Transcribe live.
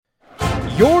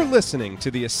You're listening to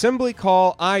the Assembly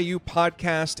Call IU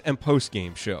podcast and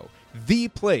postgame show, the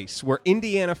place where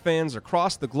Indiana fans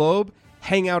across the globe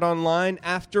hang out online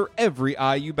after every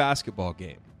IU basketball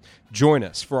game. Join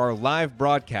us for our live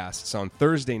broadcasts on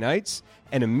Thursday nights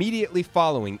and immediately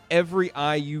following every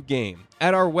IU game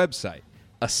at our website,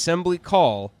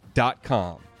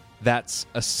 assemblycall.com. That's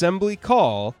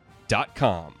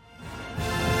assemblycall.com.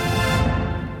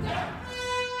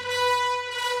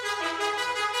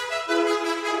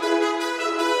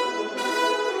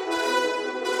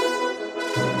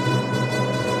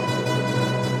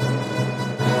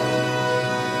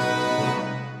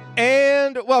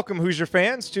 And welcome, Hoosier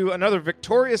fans, to another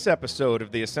victorious episode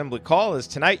of the Assembly Call. As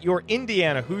tonight, your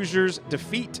Indiana Hoosiers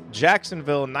defeat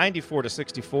Jacksonville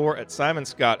 94-64 at Simon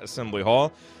Scott Assembly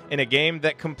Hall in a game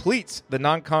that completes the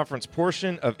non-conference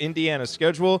portion of Indiana's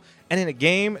schedule, and in a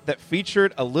game that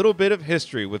featured a little bit of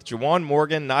history, with Juwan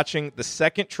Morgan notching the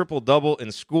second triple-double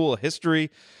in school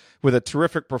history with a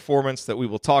terrific performance that we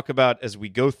will talk about as we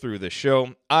go through this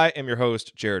show. I am your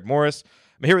host, Jared Morris.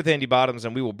 I'm here with Andy Bottoms,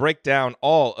 and we will break down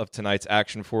all of tonight's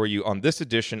action for you on this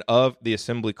edition of the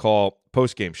Assembly Call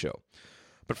postgame show.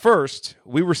 But first,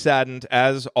 we were saddened,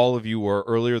 as all of you were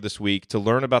earlier this week, to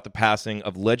learn about the passing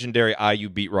of legendary IU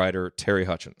beat writer Terry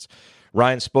Hutchins.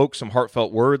 Ryan spoke some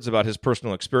heartfelt words about his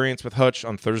personal experience with Hutch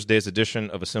on Thursday's edition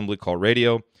of Assembly Call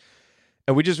Radio.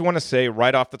 And we just want to say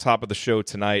right off the top of the show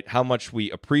tonight how much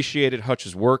we appreciated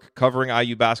Hutch's work covering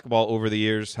IU basketball over the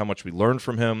years, how much we learned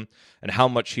from him, and how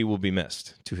much he will be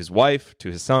missed. To his wife, to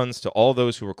his sons, to all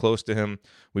those who were close to him,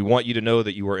 we want you to know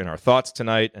that you are in our thoughts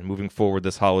tonight and moving forward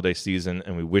this holiday season,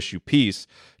 and we wish you peace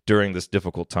during this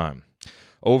difficult time.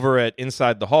 Over at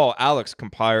Inside the Hall, Alex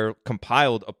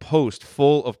compiled a post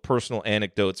full of personal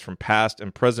anecdotes from past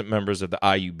and present members of the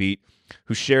IU beat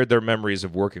who shared their memories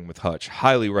of working with Hutch.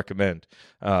 Highly recommend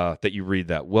that you read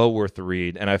that. Well worth the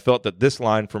read. And I felt that this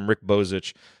line from Rick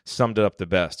Bozich summed it up the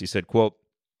best. He said, quote,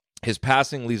 "His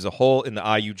passing leaves a hole in the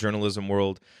IU journalism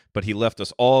world, but he left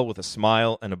us all with a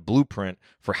smile and a blueprint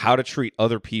for how to treat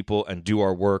other people and do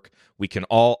our work. We can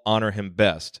all honor him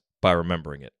best by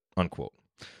remembering it," unquote.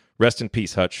 Rest in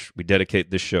peace, Hutch. We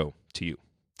dedicate this show to you.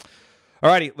 All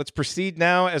righty, let's proceed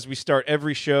now as we start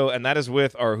every show, and that is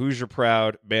with our Hoosier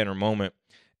Proud banner moment.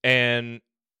 And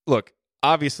look,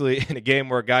 obviously, in a game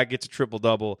where a guy gets a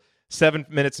triple-double, 7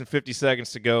 minutes and 50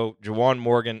 seconds to go, Juwan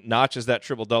Morgan notches that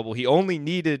triple-double. He only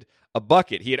needed a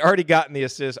bucket. He had already gotten the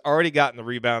assist, already gotten the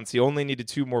rebounds. He only needed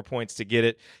 2 more points to get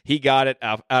it. He got it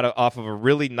off of a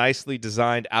really nicely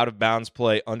designed out-of-bounds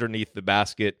play underneath the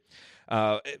basket.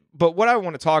 But what I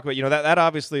want to talk about, that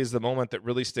obviously is the moment that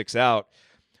really sticks out.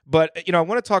 But, I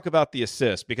want to talk about the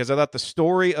assist because I thought the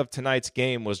story of tonight's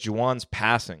game was Juwan's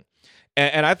passing.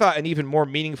 And I thought an even more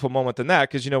meaningful moment than that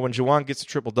because, when Juwan gets a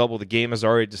triple-double, the game is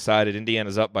already decided.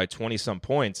 Indiana's up by 20-some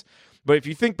points. But if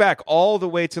you think back all the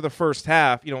way to the first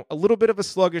half, a little bit of a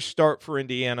sluggish start for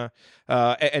Indiana.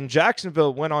 And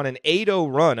Jacksonville went on an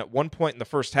 8-0 run at one point in the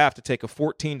first half to take a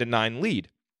 14-9 lead.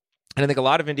 And I think a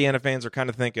lot of Indiana fans are kind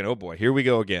of thinking, oh boy, here we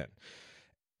go again.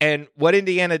 And what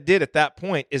Indiana did at that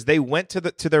point is they went to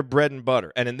their bread and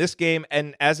butter. And in this game,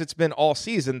 and as it's been all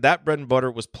season, that bread and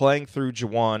butter was playing through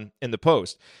Juwan in the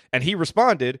post. And he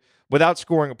responded without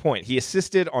scoring a point. He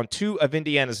assisted on 2 of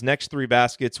Indiana's next 3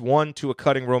 baskets, one to a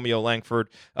cutting Romeo Langford.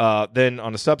 Then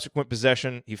on a subsequent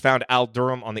possession, he found Al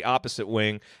Durham on the opposite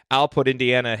wing. Al put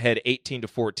Indiana ahead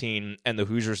 18-14, and the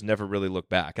Hoosiers never really looked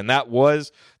back. And that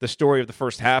was the story of the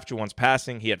first half. Juwan's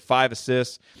passing. He had 5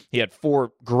 assists. He had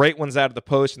 4 great ones out of the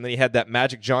post, and then he had that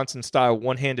Magic Johnson-style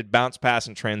one-handed bounce pass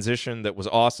in transition that was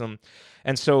awesome.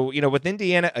 And so, with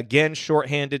Indiana, again,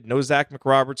 shorthanded, no Zach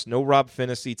McRoberts, no Rob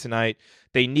Finney tonight,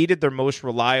 they needed their most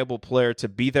reliable player to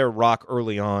be their rock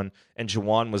early on, and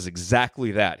Juwan was exactly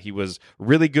that. He was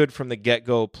really good from the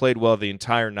get-go, played well the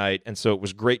entire night, and so it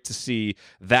was great to see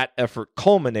that effort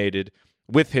culminated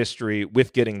with history,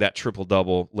 with getting that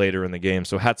triple-double later in the game.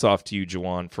 So hats off to you,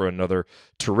 Juwan, for another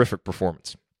terrific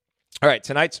performance. All right,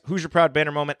 tonight's Hoosier Proud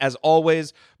banner moment, as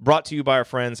always, brought to you by our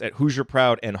friends at Hoosier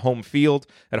Proud and Home Field.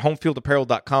 At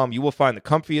homefieldapparel.com, you will find the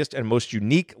comfiest and most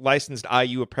unique licensed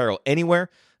IU apparel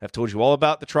anywhere. I've told you all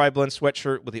about the Tri-Blend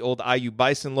sweatshirt with the old IU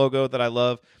Bison logo that I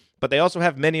love, but they also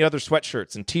have many other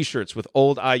sweatshirts and T-shirts with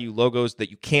old IU logos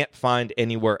that you can't find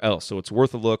anywhere else, so it's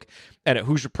worth a look. And at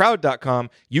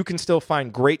HoosierProud.com, you can still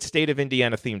find great State of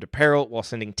Indiana-themed apparel while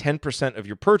sending 10% of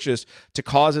your purchase to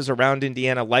causes around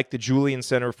Indiana like the Julian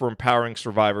Center for Empowering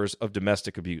Survivors of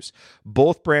Domestic Abuse.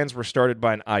 Both brands were started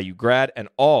by an IU grad, and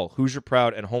all Hoosier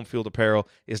Proud and Home Field apparel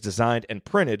is designed and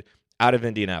printed out of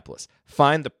Indianapolis.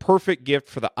 Find the perfect gift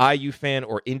for the IU fan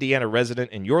or Indiana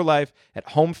resident in your life at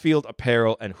Home Field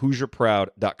Apparel and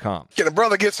HoosierProud.com. Can a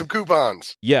brother get some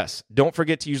coupons? Yes. Don't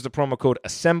forget to use the promo code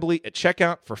ASSEMBLY at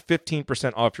checkout for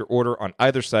 15% off your order on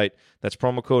either site. That's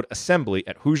promo code ASSEMBLY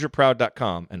at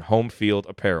HoosierProud.com and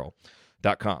HomeFieldApparel.com.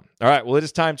 All right, well, it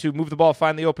is time to move the ball,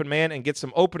 find the open man, and get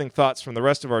some opening thoughts from the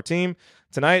rest of our team.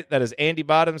 Tonight, that is Andy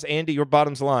Bottoms. Andy, your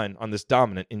bottoms line on this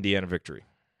dominant Indiana victory.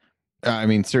 I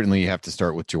mean, certainly you have to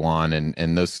start with Juwan,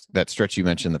 and that stretch you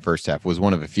mentioned in the first half was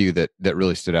one of a few that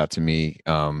really stood out to me.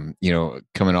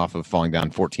 Coming off of falling down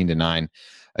 14-9,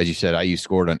 as you said, IU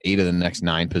scored on 8 of the next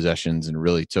 9 possessions and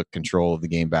really took control of the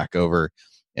game back over.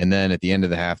 And then at the end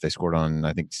of the half, they scored on,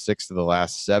 I think, 6 of the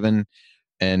last 7.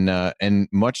 And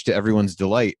much to everyone's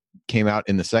delight, came out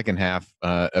in the second half,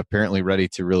 apparently ready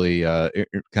to really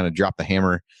kind of drop the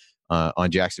hammer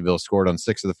on Jacksonville. Scored on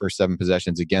 6 of the first 7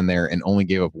 possessions again there, and only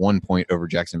gave up 1 point over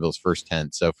Jacksonville's first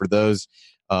 10. So for those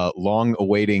long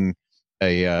awaiting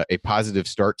a positive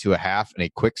start to a half and a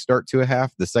quick start to a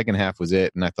half, the second half was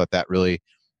it. And I thought that really,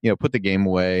 put the game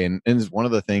away. And it's one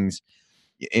of the things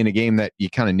in a game that you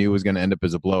kind of knew was going to end up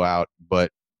as a blowout,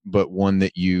 but one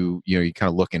that you kind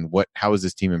of look and how has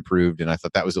this team improved? And I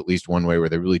thought that was at least one way where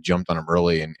they really jumped on them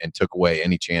early and took away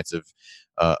any chance of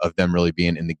them really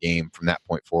being in the game from that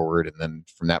point forward. And then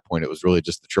from that point, it was really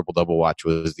just the triple double watch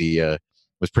was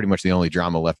pretty much the only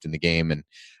drama left in the game. And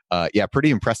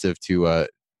pretty impressive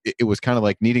it was kind of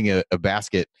like needing a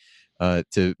basket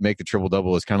to make the triple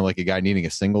double is kind of like a guy needing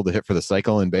a single to hit for the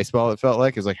cycle in baseball. It felt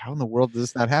like it was like, how in the world does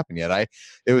this not happen yet?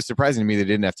 It was surprising to me they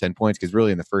didn't have 10 points because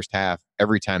really in the first half,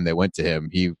 every time they went to him,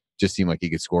 he just seemed like he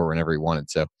could score whenever he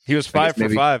wanted. So he was 5 for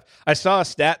 5. I saw a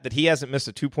stat that he hasn't missed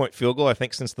a 2-point field goal, I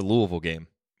think, since the Louisville game,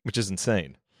 which is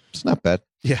insane. It's not bad.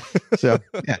 Yeah. So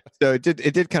it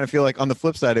did kind of feel like on the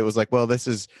flip side, it was like, well, this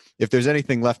is, if there's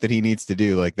anything left that he needs to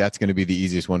do, like that's going to be the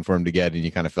easiest one for him to get. And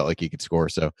you kind of felt like he could score.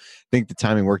 So I think the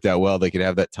timing worked out well. They could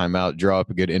have that timeout, draw up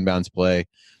a good inbounds play.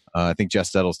 I think Jess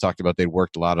Settles talked about they'd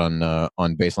worked a lot on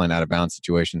baseline out of bounds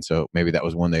situations. So maybe that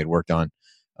was one they had worked on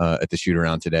at the shoot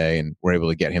around today, and were able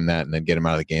to get him that and then get him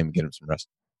out of the game and get him some rest.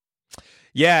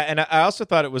 Yeah, and I also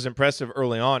thought it was impressive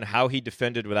early on how he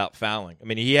defended without fouling. I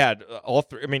mean, he had all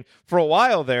 3. I mean, for a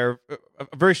while there, a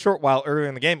very short while earlier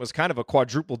in the game, it was kind of a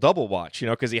quadruple double watch,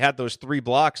 because he had those 3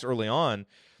 blocks early on.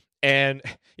 And,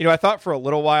 I thought for a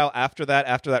little while after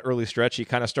that early stretch, he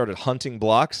kind of started hunting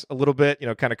blocks a little bit,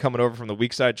 kind of coming over from the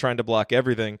weak side, trying to block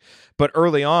everything. But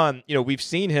early on, we've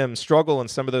seen him struggle in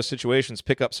some of those situations,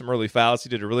 pick up some early fouls. He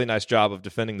did a really nice job of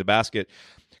defending the basket.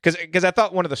 Because I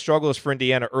thought one of the struggles for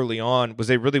Indiana early on was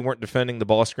they really weren't defending the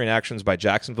ball screen actions by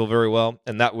Jacksonville very well.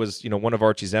 And that was, one of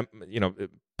Archie's,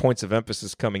 points of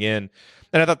emphasis coming in.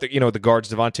 And I thought that, the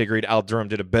guards, Devontae Green, Al Durham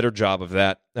did a better job of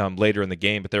that later in the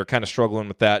game, but they were kind of struggling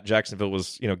with that. Jacksonville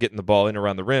was, getting the ball in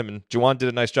around the rim, and Juwan did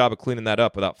a nice job of cleaning that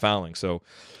up without fouling. So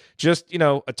just,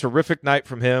 a terrific night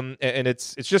from him. And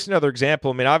it's just another example.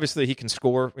 I mean, obviously he can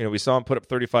score. We saw him put up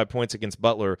 35 points against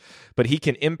Butler, but he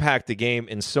can impact the game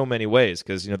in so many ways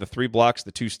because, the 3 blocks,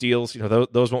 the 2 steals,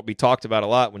 those won't be talked about a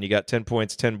lot when you got 10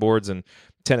 points, 10 boards, and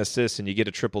 10 assists, and you get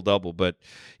a triple-double. But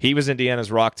he was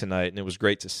Indiana's rock tonight, and it was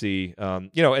great to see.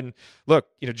 And look,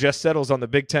 Jess Settles on the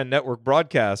Big Ten Network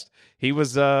broadcast, he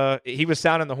was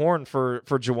sounding the horn for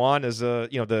Juwan as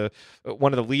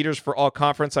one of the leaders for all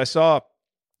conference. I saw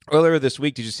earlier this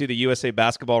week, did you see the USA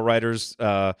Basketball Writers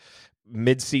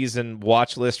mid-season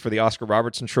watch list for the Oscar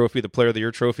Robertson Trophy? The Player of the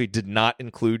Year trophy did not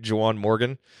include Juwan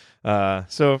Morgan.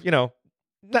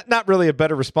 Not really a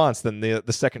better response than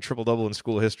the second triple-double in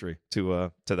school history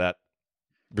to that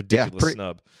ridiculous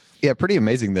snub. Yeah, pretty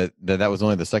amazing that was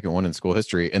only the second one in school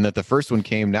history, and that the first one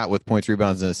came not with points,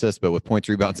 rebounds, and assists, but with points,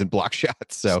 rebounds, and block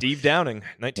shots. So Steve Downing,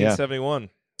 1971. Yeah.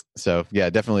 So, yeah,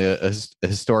 definitely a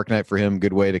historic night for him.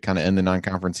 Good way to kind of end the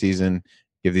non-conference season,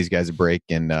 give these guys a break.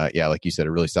 And, like you said,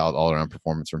 a really solid all-around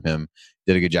performance from him.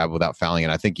 Did a good job without fouling.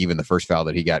 And I think even the first foul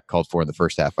that he got called for in the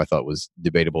first half, I thought was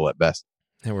debatable at best.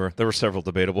 There were several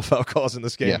debatable foul calls in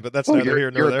this game, but that's neither here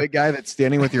nor there. You're a big guy that's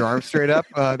standing with your arms straight up.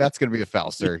 That's going to be a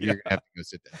foul, sir. You're going to have to go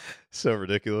sit down. So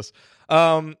ridiculous.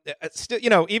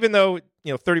 Still, even though,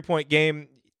 30-point game,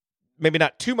 maybe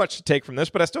not too much to take from this,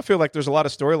 but I still feel like there's a lot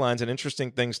of storylines and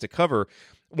interesting things to cover.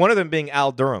 One of them being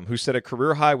Al Durham, who set a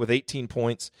career high with 18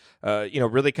 points,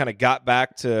 really kind of got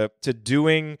back to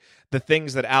doing the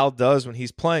things that Al does when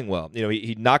he's playing well.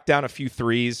 He knocked down a few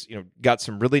threes, got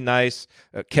some really nice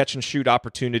catch and shoot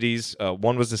opportunities.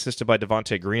 One was assisted by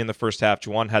Devontae Green in the first half.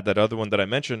 Juwan had that other one that I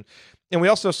mentioned. And we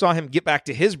also saw him get back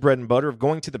to his bread and butter of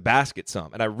going to the basket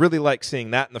some. And I really like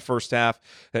seeing that in the first half.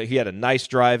 He had a nice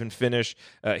drive and finish.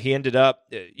 He ended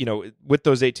up, with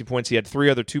those 18 points, he had 3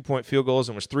 other 2-point field goals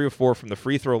and was 3 of 4 from the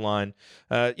free throw line,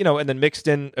 and then mixed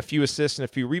in a few assists and a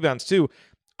few rebounds too.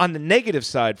 On the negative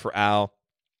side for Al,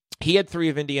 he had 3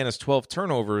 of Indiana's 12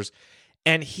 turnovers,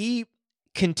 and he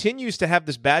continues to have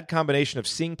this bad combination of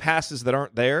seeing passes that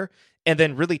aren't there and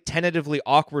then really tentatively,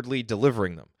 awkwardly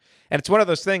delivering them. And it's one of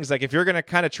those things, like if you're going to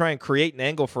kind of try and create an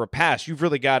angle for a pass, you've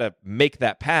really got to make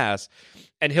that pass.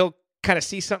 And he'll kind of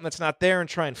see something that's not there and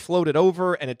try and float it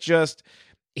over. And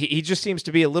he just seems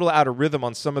to be a little out of rhythm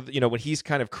on some of the, when he's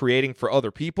kind of creating for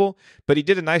other people. But he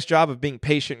did a nice job of being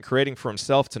patient and creating for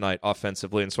himself tonight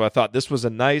offensively. And so I thought this was a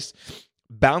nice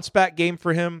bounce back game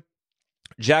for him.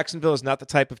 Jacksonville is not the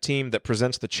type of team that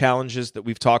presents the challenges that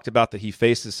we've talked about that he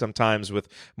faces sometimes with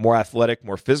more athletic,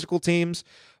 more physical teams.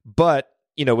 But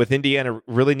with Indiana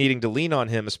really needing to lean on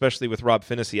him, especially with Rob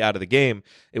Finney out of the game,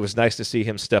 it was nice to see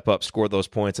him step up, score those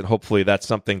points, and hopefully that's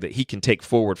something that he can take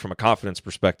forward from a confidence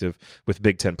perspective with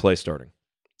Big Ten play starting.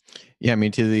 Yeah, I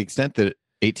mean, to the extent that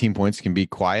 18 points can be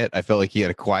quiet, I felt like he had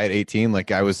a quiet 18.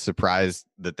 Like, I was surprised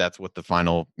that that's what the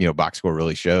final, box score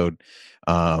really showed.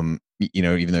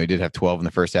 Even though he did have 12 in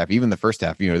the first half, even the first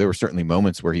half, there were certainly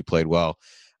moments where he played well.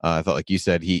 I thought, like you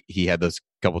said, he had those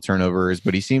couple turnovers,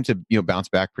 but he seemed to bounce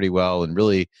back pretty well and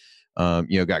really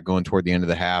got going toward the end of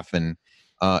the half. And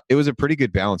it was a pretty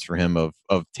good balance for him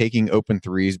of taking open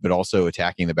threes, but also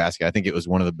attacking the basket. I think it was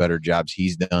one of the better jobs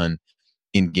he's done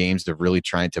in games of really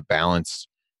trying to balance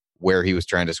where he was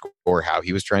trying to score, how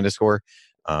he was trying to score.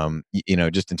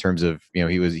 Just in terms of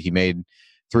he made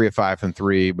 3 of 5 from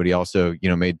 3, but he also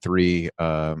made 3.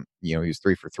 He was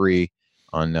 3 for 3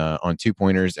 on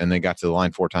 2-pointers, and then got to the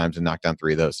line 4 times and knocked down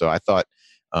 3 of those. So I thought,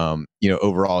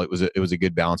 overall it was a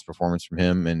good balanced performance from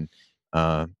him. And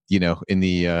in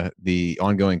the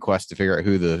ongoing quest to figure out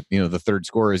who the third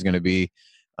scorer is going to be,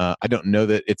 I don't know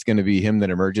that it's going to be him that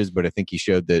emerges, but I think he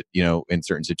showed that in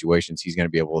certain situations he's going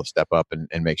to be able to step up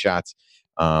and make shots.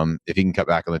 If he can cut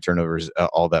back on the turnovers,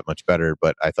 all that much better.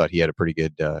 But I thought he had a pretty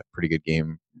good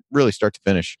game, really start to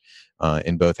finish,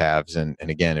 in both halves. And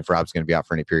again, if Rob's going to be out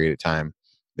for any period of time,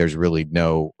 there's really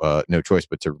no choice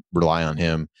but to rely on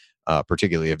him,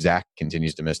 particularly if Zach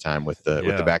continues to miss time with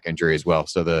the back injury as well.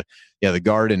 So the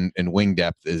guard and wing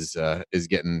depth is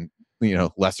getting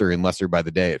lesser and lesser by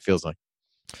the day, it feels like.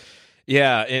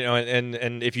 Yeah,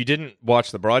 and if you didn't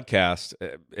watch the broadcast,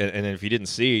 and if you didn't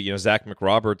see, Zach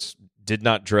McRoberts did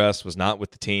not dress, was not with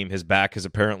the team. His back has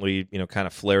apparently, kind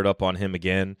of flared up on him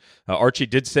again. Archie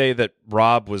did say that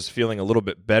Rob was feeling a little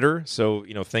bit better, so,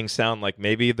 things sound like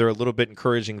maybe they're a little bit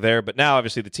encouraging there. But now,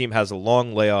 obviously, the team has a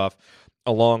long layoff,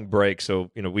 a long break,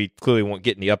 so, we clearly won't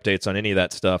get any updates on any of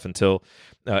that stuff until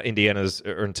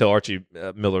until Archie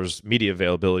Miller's media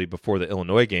availability before the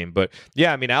Illinois game. But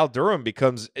yeah, I mean, Al Durham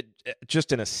becomes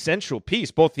just an essential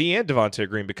piece. Both he and Devontae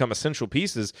Green become essential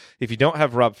pieces if you don't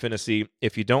have Rob Finney,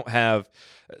 if you don't have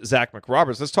Zach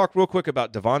McRoberts. Let's talk real quick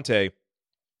about Devontae,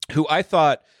 who I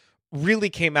thought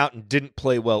really came out and didn't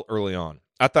play well early on.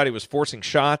 I thought he was forcing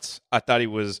shots. I thought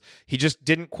he just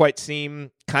didn't quite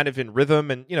seem kind of in rhythm.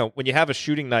 And, when you have a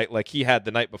shooting night like he had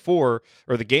the night before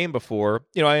or the game before,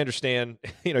 I understand,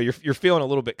 you're feeling a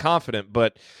little bit confident,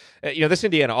 but, this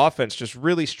Indiana offense just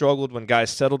really struggled when guys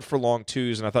settled for long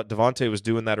twos. And I thought Devontae was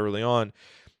doing that early on.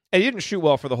 And he didn't shoot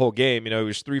well for the whole game. He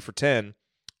was 3 for 10,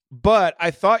 but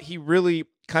I thought he really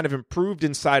kind of improved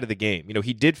inside of the game.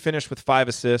 He did finish with 5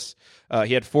 assists.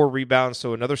 He had 4 rebounds.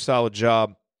 So another solid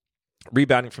job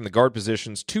rebounding from the guard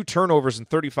positions. 2 turnovers in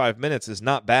 35 minutes is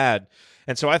not bad.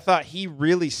 And so I thought he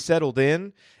really settled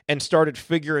in and started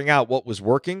figuring out what was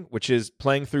working, which is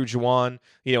playing through Juwan,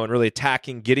 and really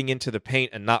attacking, getting into the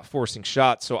paint and not forcing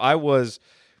shots. So I was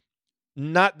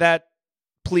not that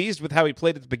pleased with how he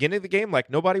played at the beginning of the game, like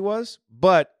nobody was,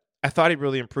 but I thought he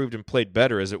really improved and played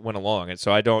better as it went along. And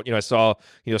so I saw,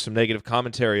 some negative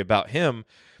commentary about him.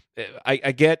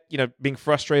 I get, being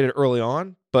frustrated early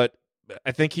on, but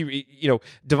I think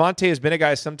Devontae has been a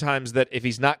guy sometimes that if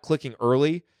he's not clicking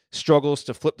early, struggles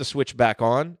to flip the switch back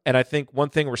on. And I think one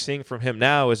thing we're seeing from him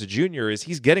now as a junior is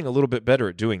he's getting a little bit better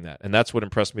at doing that. And that's what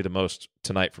impressed me the most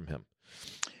tonight from him.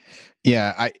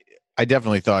 Yeah, I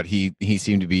definitely thought he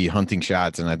seemed to be hunting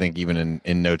shots. And I think even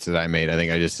in notes that I made, I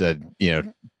think I just said,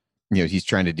 he's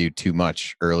trying to do too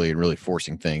much early and really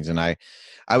forcing things. And I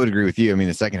would agree with you. I mean,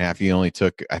 the second half, he only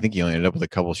ended up with a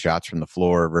couple shots from the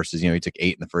floor versus, he took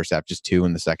 8 in the first half, just 2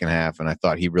 in the second half. And I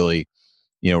thought he really,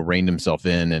 reined himself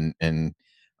in and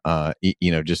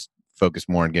just focused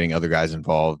more on getting other guys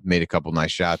involved, made a couple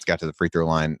nice shots, got to the free throw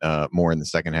line more in the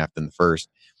second half than the first.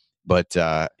 But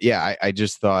I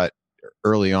just thought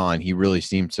early on he really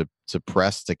seemed to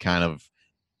press to kind of,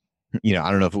 I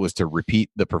don't know if it was to repeat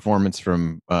the performance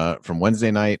from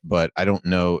Wednesday night, but I don't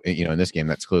know, in this game,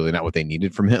 that's clearly not what they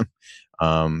needed from him.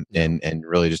 And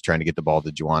really just trying to get the ball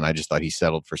to Juwan. I just thought he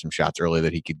settled for some shots early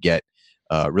that he could get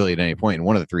really at any point. And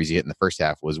one of the threes he hit in the first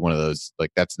half was one of those,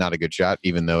 like, that's not a good shot,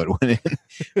 even though it went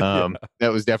in.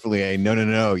 That was definitely a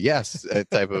no, yes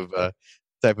type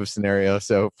of scenario.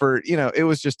 So it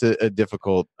was just a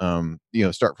difficult,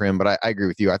 start for him. But I agree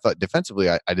with you. I thought defensively,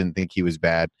 I didn't think he was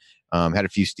bad. Had a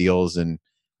few steals and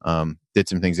did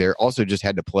some things there. Also just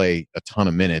had to play a ton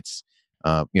of minutes,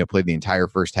 played the entire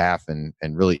first half and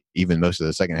really even most of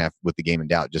the second half with the game in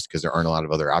doubt, just because there aren't a lot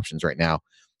of other options right now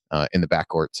in the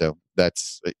backcourt. So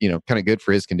that's, kind of good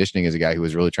for his conditioning as a guy who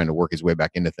was really trying to work his way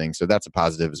back into things. So that's a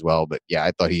positive as well. But yeah,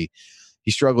 I thought he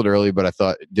struggled early, but I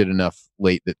thought did enough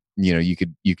late that, you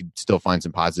could still find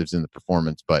some positives in the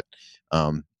performance. But,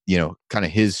 kind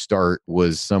of his start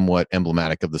was somewhat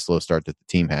emblematic of the slow start that the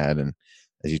team had. And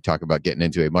as you talk about getting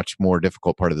into a much more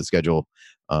difficult part of the schedule,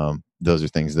 those are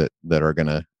things that are going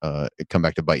to come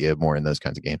back to bite you more in those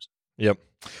kinds of games. Yep.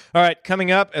 All right,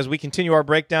 coming up, as we continue our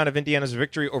breakdown of Indiana's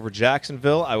victory over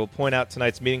Jacksonville, I will point out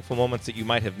tonight's meaningful moments that you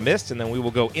might have missed, and then we will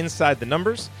go inside the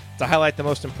numbers to highlight the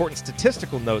most important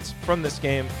statistical notes from this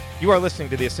game. You are listening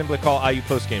to the Assembly Call IU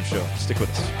Postgame Show. Stick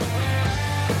with us.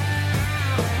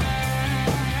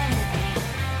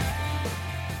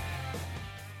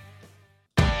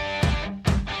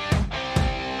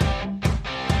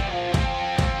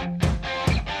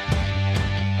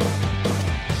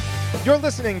 You're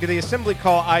listening to the Assembly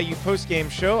Call IU postgame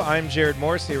show. I'm Jared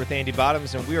Morris here with Andy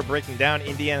Bottoms, and we are breaking down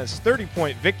Indiana's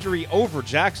 30-point victory over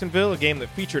Jacksonville, a game that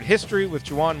featured history with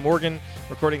Juwan Morgan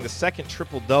recording the second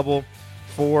triple-double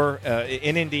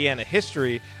in Indiana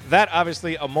history. That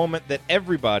obviously a moment that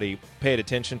everybody paid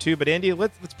attention to. But Andy,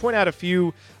 let's point out a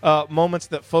few moments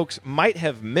that folks might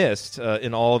have missed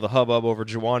in all of the hubbub over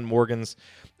Juwan Morgan's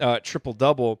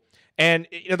triple-double. And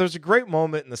there's a great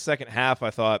moment in the second half,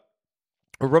 I thought,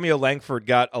 where Romeo Langford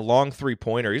got a long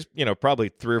three-pointer. He's, probably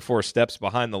 3 or 4 steps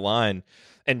behind the line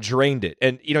and drained it.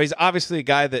 And, he's obviously a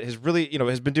guy that has really,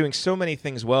 has been doing so many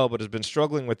things well, but has been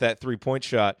struggling with that three-point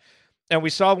shot. And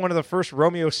we saw one of the first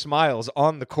Romeo smiles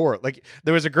on the court. Like,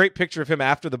 there was a great picture of him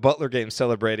after the Butler game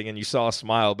celebrating, and you saw a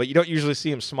smile, but you don't usually see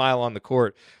him smile on the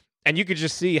court. And you could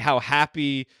just see how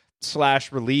happy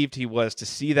 / relieved he was to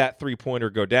see that three-pointer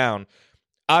go down.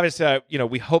 Obviously,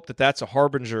 we hope that that's a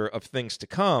harbinger of things to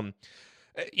come.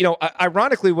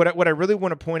 Ironically, what I really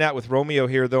want to point out with Romeo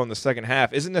here, though, in the second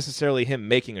half isn't necessarily him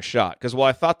making a shot, because while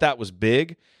I thought that was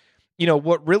big,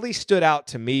 what really stood out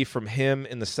to me from him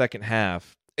in the second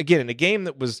half, again, in a game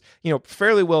that was,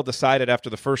 fairly well decided after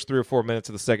the first 3 or 4 minutes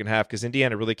of the second half, because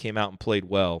Indiana really came out and played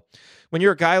well. When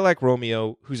you're a guy like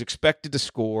Romeo who's expected to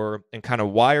score and kind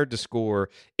of wired to score,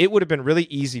 it would have been really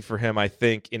easy for him, I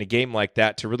think, in a game like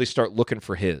that to really start looking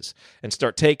for his and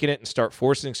start taking it and start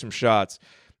forcing some shots.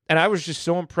 And I was just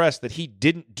so impressed that he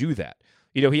didn't do that.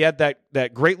 He had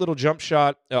that great little jump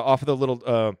shot off of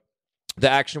the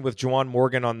action with Juwan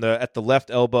Morgan at the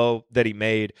left elbow that he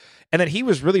made, and then he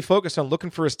was really focused on looking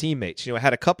for his teammates.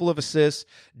 Had a couple of assists,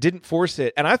 didn't force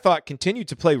it, and I thought continued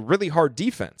to play really hard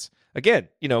defense. Again,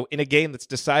 in a game that's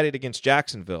decided against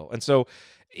Jacksonville, and so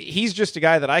he's just a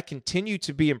guy that I continue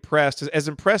to be impressed, as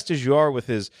impressed as you are with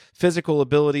his physical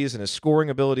abilities and his scoring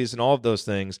abilities and all of those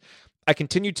things. I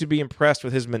continue to be impressed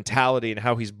with his mentality and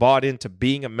how he's bought into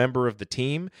being a member of the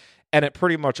team, and at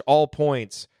pretty much all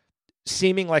points,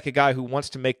 seeming like a guy who wants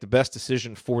to make the best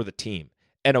decision for the team.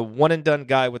 And a one-and-done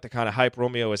guy with the kind of hype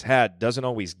Romeo has had doesn't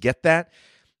always get that.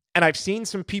 And I've seen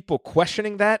some people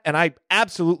questioning that, and I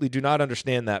absolutely do not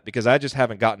understand that, because I just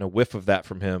haven't gotten a whiff of that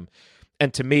from him.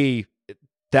 And to me,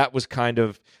 that was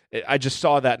I just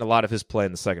saw that in a lot of his play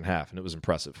in the second half, and it was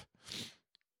impressive.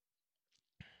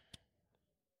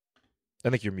 I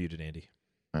think you're muted, Andy.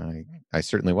 I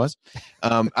certainly was.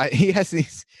 He has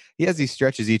these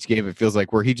stretches each game, it feels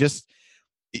like, where he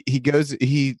goes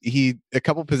a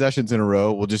couple possessions in a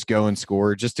row will just go and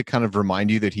score, just to kind of remind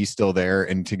you that he's still there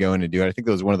and to go in and do it. I think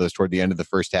there was one of those toward the end of the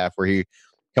first half where a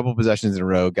couple possessions in a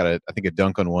row got I think a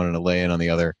dunk on one and a lay in on the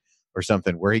other or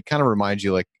something, where he kind of reminds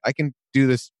you, like, I can do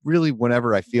this really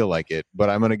whenever I feel like it, but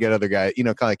I'm going to get other guys, kind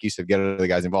of like you said, get other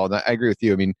guys involved. And I agree with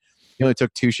you. I mean, he only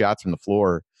took 2 shots from the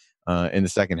floor in the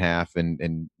second half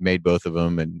and made both of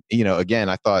them. And, again,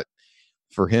 I thought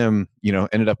for him,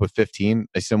 ended up with 15,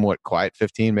 a somewhat quiet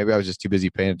 15. Maybe I was just too busy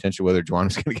paying attention whether Juwan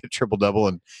was going to get a triple double,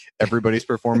 and everybody's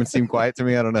performance seemed quiet to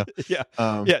me. I don't know. Yeah.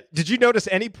 Yeah. Did you notice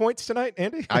any points tonight,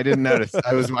 Andy? I didn't notice.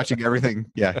 I was watching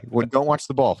everything. Yeah. Well, don't watch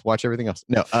the ball. Watch everything else.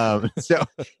 No. I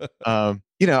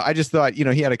just thought,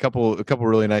 he had a couple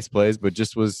really nice plays, but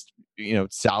just was,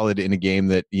 solid in a game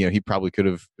that, he probably could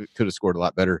have scored a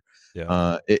lot better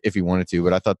if he wanted to.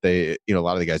 But I thought a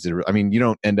lot of the guys did. I mean, you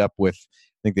don't end up with,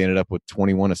 I think they ended up with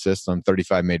 21 assists on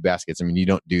 35 made baskets. I mean, you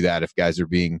don't do that if guys are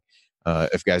being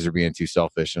too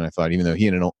selfish. And I thought, even though he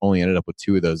only ended up with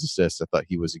 2 of those assists, I thought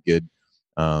he was a good,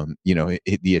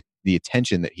 the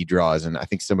attention that he draws. And I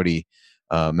think somebody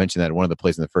mentioned that in one of the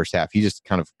plays in the first half, he just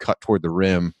kind of cut toward the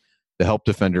rim. The help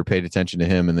defender paid attention to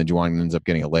him, and then Juwan ends up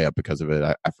getting a layup because of it.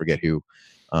 I forget who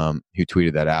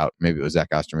tweeted that out. Maybe it was Zach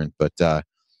Osterman, but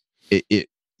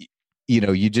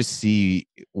you just see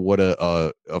what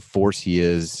a force he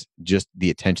is, just the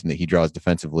attention that he draws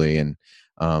defensively. And,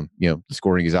 the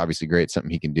scoring is obviously great, something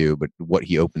he can do, but what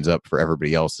he opens up for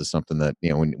everybody else is something that,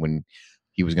 when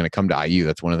he was going to come to IU,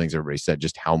 that's one of the things everybody said,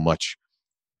 just how much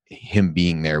him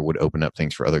being there would open up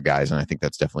things for other guys. And I think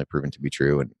that's definitely proven to be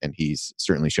true. And he's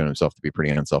certainly shown himself to be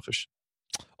pretty unselfish.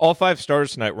 All 5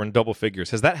 starters tonight were in double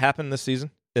figures. Has that happened this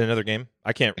season in another game?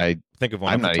 I can't think of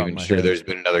one. I'm not even sure there's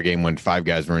been another game when 5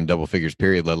 guys were in double figures,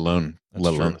 period, let alone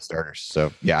the starters.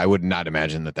 So yeah, I would not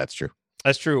imagine that that's true.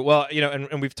 That's true. Well,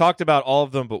 and we've talked about all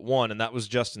of them but one, and that was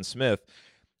Justin Smith.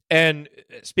 And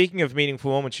speaking of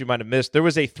meaningful moments you might have missed, there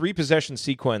was a 3-possession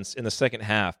sequence in the second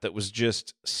half that was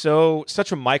just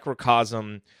such a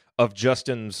microcosm of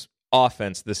Justin's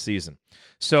offense this season.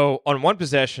 So on one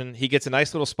possession, he gets a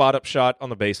nice little spot-up shot on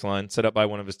the baseline, set up by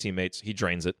one of his teammates. He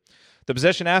drains it. The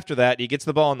possession after that, he gets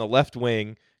the ball on the left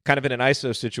wing, kind of in an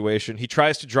ISO situation. He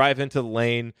tries to drive into the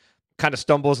lane, kind of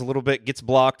stumbles a little bit, gets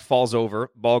blocked, falls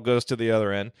over, ball goes to the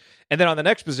other end. And then on the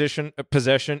next possession,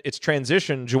 it's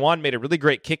transition. Juwan made a really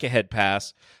great kick-ahead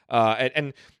pass,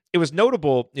 and it was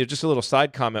notable, just a little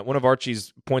side comment, one of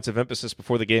Archie's points of emphasis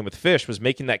before the game with Fish was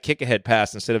making that kick-ahead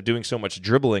pass instead of doing so much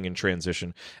dribbling in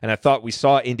transition. And I thought we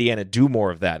saw Indiana do more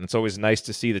of that, and it's always nice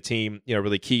to see the team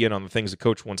really key in on the things the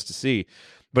coach wants to see.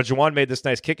 But Juwan made this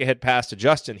nice kick-ahead pass to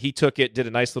Justin. He took it, did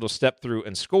a nice little step through,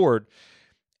 and scored.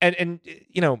 And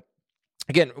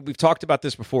again, we've talked about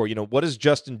this before. What is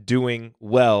Justin doing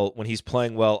well when he's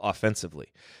playing well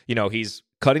offensively? He's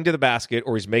cutting to the basket,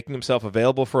 or he's making himself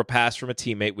available for a pass from a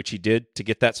teammate, which he did to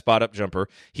get that spot-up jumper.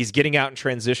 He's getting out in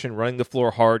transition, running the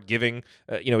floor hard, giving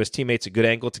his teammates a good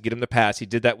angle to get him the pass. He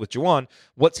did that with Juwan.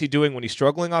 What's he doing when he's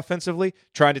struggling offensively?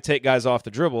 Trying to take guys off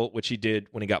the dribble, which he did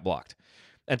when he got blocked.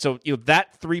 And so,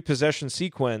 that 3-possession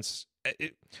sequence,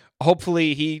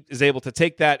 hopefully he is able to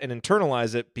take that and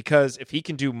internalize it, because if he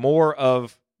can do more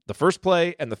of the first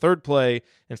play and the third play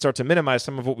and start to minimize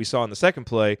some of what we saw in the second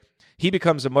play, he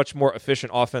becomes a much more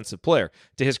efficient offensive player.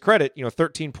 To his credit,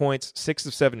 13 points, 6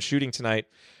 of 7 shooting tonight.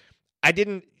 I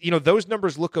didn't, those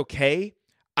numbers look okay.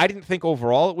 I didn't think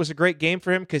overall it was a great game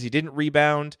for him because he didn't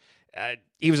rebound.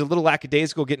 He was a little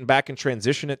lackadaisical getting back in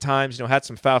transition at times, had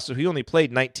some fouls, so he only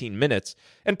played 19 minutes,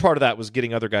 and part of that was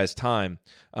getting other guys time.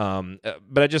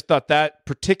 But I just thought that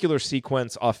particular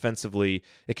sequence offensively,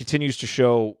 it continues to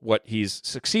show what he's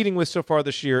succeeding with so far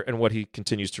this year and what he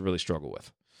continues to really struggle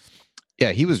with.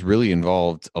 Yeah, he was really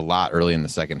involved a lot early in the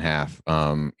second half.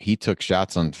 He took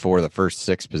shots on 4 of the first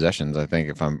 6 possessions, I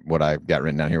think, what I got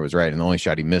written down here was right, and the only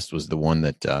shot he missed was the one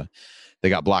that they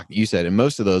got blocked, you said, and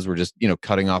most of those were just,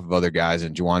 cutting off of other guys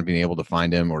and Juwan being able to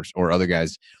find him or other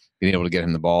guys being able to get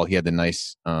him the ball. He had the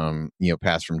nice,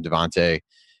 pass from Devontae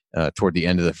toward the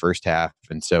end of the first half.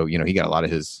 And so, he got a lot of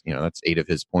his, that's 8 of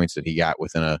his points that he got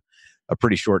within a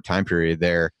pretty short time period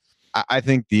there. I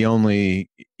think the only,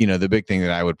 the big thing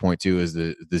that I would point to is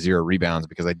the 0 rebounds,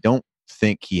 because I don't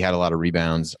think he had a lot of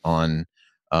rebounds on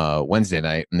Wednesday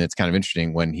night. And it's kind of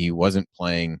interesting when he wasn't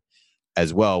playing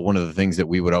as well. One of the things that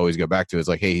we would always go back to is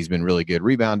like, hey, he's been really good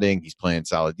rebounding. He's playing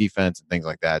solid defense and things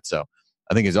like that. So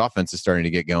I think his offense is starting to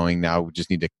get going. Now we just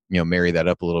need to, marry that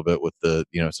up a little bit with the,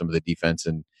 some of the defense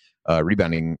and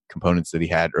rebounding components that he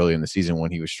had early in the season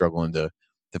when he was struggling to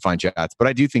find shots. But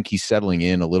I do think he's settling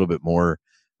in a little bit more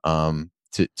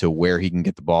to where he can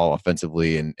get the ball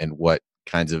offensively and what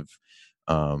kinds of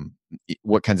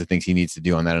things he needs to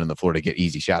do on that end of the floor to get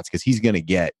easy shots, because he's going to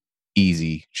get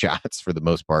easy shots for the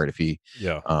most part if he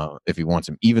wants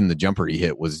him. Even the jumper he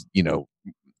hit was,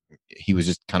 he was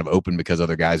just kind of open because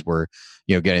other guys were,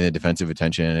 getting the defensive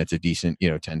attention, and it's a decent,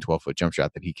 10-12 foot jump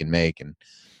shot that he can make. And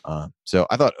so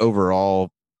I thought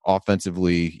overall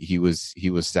offensively he was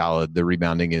solid. The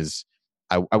rebounding is,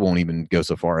 I won't even go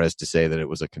so far as to say that it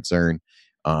was a concern.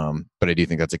 But I do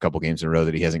think that's a couple games in a row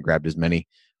that he hasn't grabbed as many.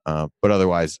 But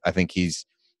otherwise, I think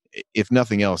if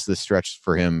nothing else, this stretch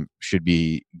for him should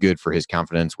be good for his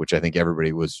confidence, which I think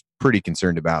everybody was pretty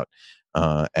concerned about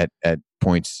at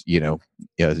points,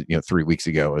 3 weeks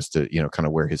ago as to, kind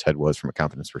of where his head was from a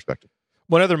confidence perspective.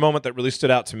 One other moment that really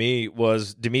stood out to me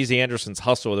was Demezy Anderson's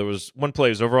hustle. There was one play,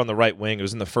 he was over on the right wing. It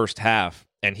was in the first half,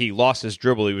 and he lost his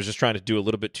dribble. He was just trying to do a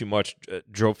little bit too much,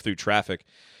 drove through traffic.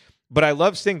 But I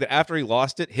love seeing that after he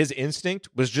lost it, his instinct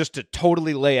was just to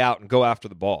totally lay out and go after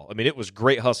the ball. I mean, it was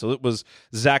great hustle. It was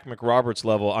Zach McRoberts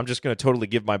level. I'm just going to totally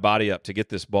give my body up to get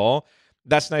this ball.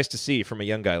 That's nice to see from a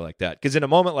young guy like that. Because in a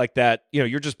moment like that,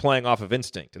 you're just playing off of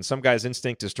instinct. And some guys'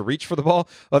 instinct is to reach for the ball.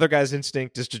 Other guys'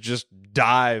 instinct is to just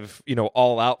dive,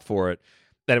 all out for it.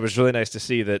 And it was really nice to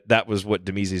see that was what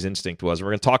Demezy's instinct was. And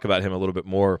we're going to talk about him a little bit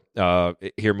more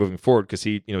here moving forward because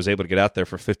he was able to get out there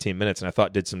for 15 minutes and I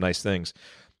thought did some nice things.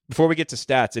 Before we get to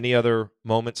stats, any other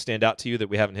moments stand out to you that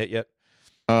we haven't hit yet?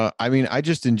 I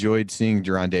just enjoyed seeing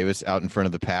Juwan Davis out in front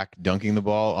of the pack dunking the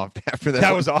ball off after that.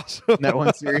 That was awesome. That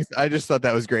one series. I just thought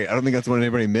that was great. I don't think that's what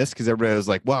anybody missed because everybody was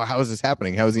like, wow, how is this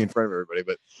happening? How is he in front of everybody?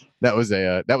 But that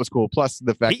was cool. Plus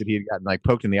the fact that he had gotten like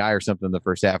poked in the eye or something in the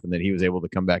first half and then he was able to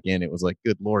come back in. It was like,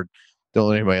 good Lord, don't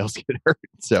let anybody else get hurt.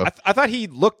 So I thought he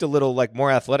looked a little like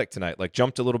more athletic tonight, like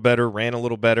jumped a little better, ran a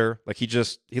little better. Like he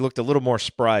looked a little more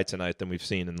spry tonight than we've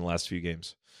seen in the last few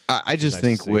games. I just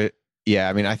think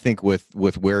I think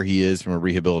with where he is from a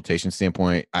rehabilitation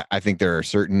standpoint, I think there are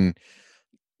certain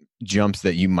jumps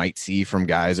that you might see from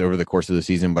guys over the course of the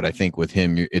season, but I think with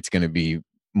him, it's going to be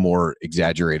more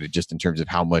exaggerated just in terms of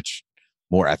how much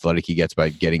more athletic he gets by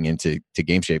getting into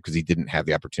game shape because he didn't have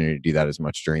the opportunity to do that as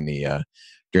much during the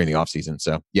offseason.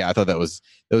 So yeah, I thought that was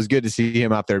good to see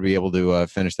him out there to be able to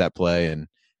finish that play and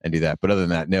do that. But other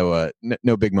than that,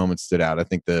 no big moments stood out. I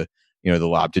think the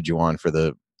lob to Juwan for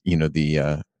the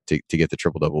to get the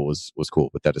triple-double was cool,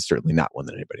 but that is certainly not one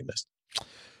that anybody missed.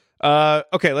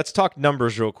 Okay, let's talk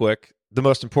numbers real quick. The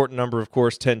most important number, of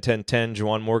course, 10-10-10,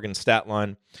 Juwan Morgan's stat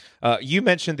line. You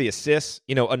mentioned the assists.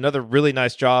 Another really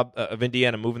nice job of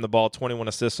Indiana moving the ball, 21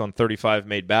 assists on 35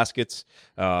 made baskets.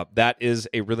 That is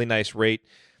a really nice rate.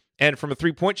 And from a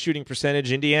three-point shooting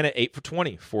percentage, Indiana 8 for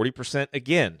 20, 40%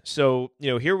 again. So,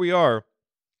 here we are.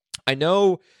 I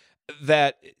know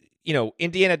that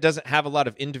Indiana doesn't have a lot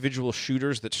of individual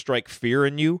shooters that strike fear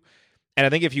in you. And I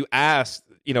think if you ask,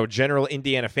 general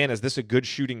Indiana fan, is this a good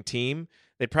shooting team?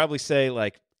 They'd probably say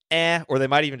like, or they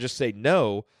might even just say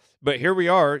no. But here we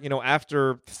are,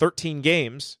 after 13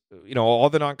 games, all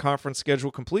the non-conference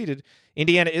schedule completed,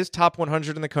 Indiana is top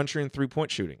 100 in the country in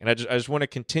three-point shooting. And I just want to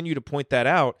continue to point that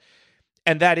out.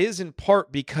 And that is in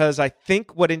part because I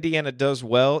think what Indiana does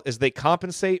well is they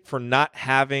compensate for not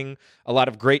having a lot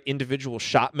of great individual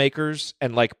shot makers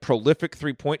and like prolific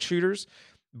three-point shooters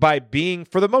by being,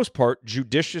 for the most part,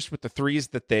 judicious with the threes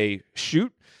that they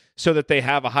shoot so that they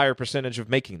have a higher percentage of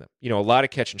making them. A lot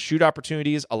of catch and shoot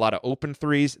opportunities, a lot of open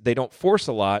threes. They don't force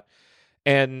a lot,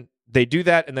 and they do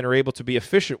that and then are able to be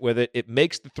efficient with it. It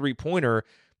makes the three-pointer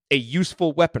a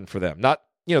useful weapon for them. Not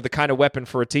the kind of weapon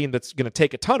for a team that's going to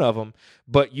take a ton of them,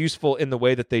 but useful in the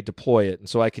way that they deploy it. And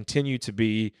so I continue to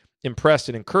be impressed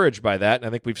and encouraged by that. And I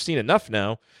think we've seen enough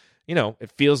now.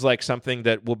 It feels like something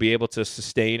that we'll be able to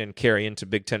sustain and carry into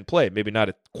Big Ten play. Maybe not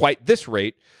at quite this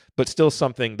rate, but still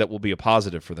something that will be a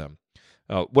positive for them.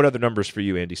 What other numbers for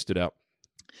you, Andy, stood out?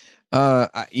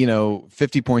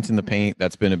 50 points in the paint.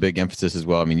 That's been a big emphasis as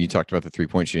well. I mean, you talked about the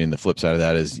 3-point shooting. The flip side of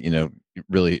that is,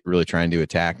 really, really trying to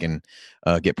attack and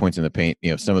get points in the paint.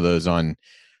 Some of those on,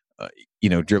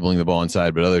 dribbling the ball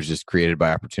inside, but others just created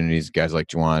by opportunities. Guys like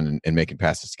Juwan and making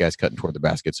passes, guys cutting toward the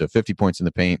basket. So 50 points in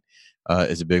the paint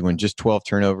is a big one. Just 12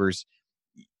 turnovers,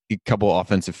 a couple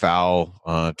offensive foul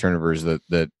turnovers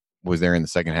that was there in the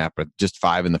second half, but just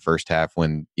 5 in the first half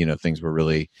when things were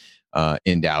really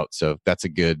in doubt. So that's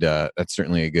that's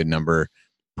certainly a good number.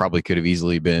 Probably could have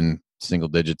easily been single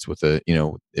digits with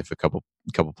if a couple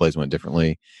plays went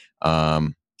differently.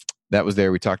 That was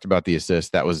there. We talked about the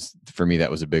assist. That was, for me,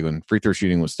 that was a big one. Free throw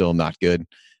shooting was still not good.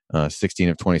 16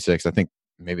 of 26. I think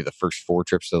maybe the first 4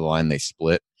 trips to the line they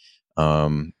split.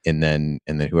 And then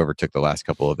whoever took the last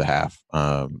couple of the half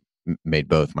made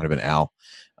both. Might have been Al.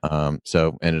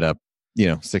 So ended up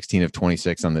 16 of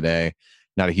 26 on the day.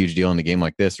 Not a huge deal in a game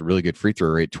like this. A really good free throw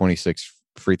rate, 26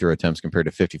 free throw attempts compared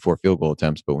to 54 field goal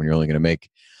attempts. But when you're only going to make,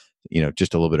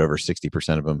 just a little bit over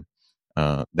 60% of them,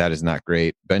 that is not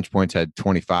great. Bench points had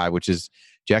 25, which is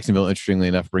Jacksonville, interestingly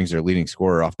enough, brings their leading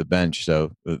scorer off the bench.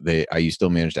 So IU still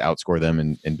managed to outscore them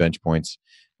in bench points,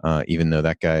 even though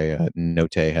that guy,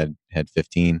 Note, had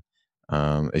 15.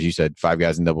 As you said, 5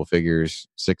 guys in double figures,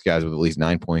 6 guys with at least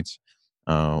 9 points.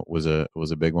 was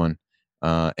a big one.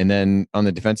 And then on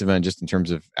the defensive end, just in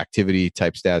terms of activity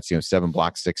type stats, 7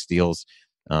 blocks, 6 steals.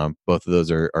 Both of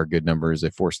those are good numbers. They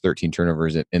forced 13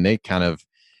 turnovers, and they kind of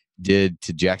did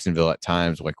to Jacksonville at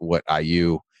times like what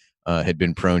IU had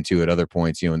been prone to at other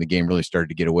points. When the game really started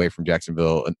to get away from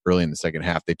Jacksonville early in the second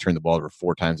half, they turned the ball over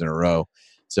 4 times in a row.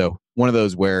 So one of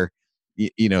those where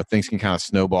things can kind of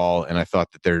snowball. And I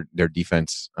thought that their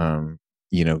defense,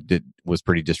 was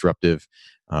pretty disruptive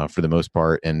for the most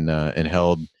part, and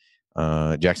held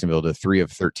Jacksonville to 3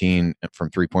 of 13 from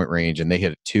 3-point range, and they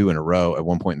hit 2 in a row at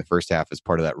one point in the first half as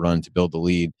part of that run to build the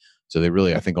lead. So they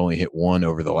really, I think, only hit 1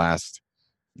 over the last,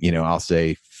 I'll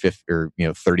say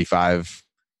 35,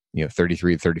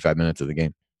 33 to 35 minutes of the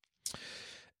game.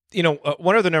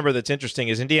 One other number that's interesting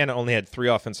is Indiana only had 3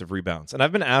 offensive rebounds. And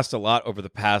I've been asked a lot over the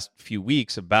past few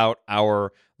weeks about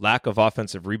our lack of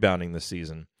offensive rebounding this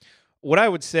season. What I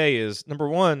would say is, number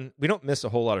one, we don't miss a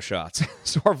whole lot of shots.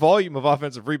 So our volume of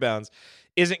offensive rebounds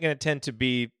isn't going to tend to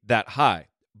be that high.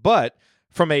 But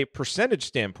from a percentage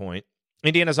standpoint,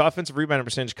 Indiana's offensive rebounding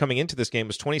percentage coming into this game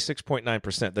was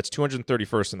 26.9%. That's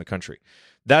 231st in the country.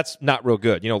 That's not real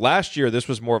good. Last year, this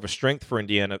was more of a strength for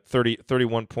Indiana,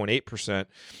 31.8%.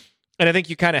 And I think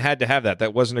you kind of had to have that.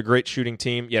 That wasn't a great shooting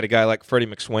team. You had a guy like Freddie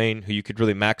McSwain, who you could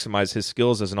really maximize his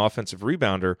skills as an offensive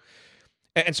rebounder.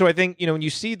 And so I think, when you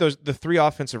see the 3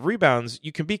 offensive rebounds,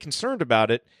 you can be concerned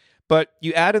about it, but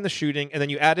you add in the shooting, and then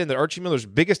you add in that Archie Miller's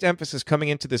biggest emphasis coming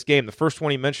into this game, the first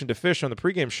one he mentioned to Fish on the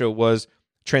pregame show, was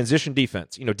transition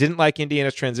defense. Didn't like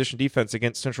Indiana's transition defense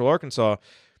against Central Arkansas.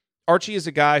 Archie is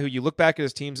a guy who, you look back at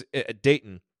his teams at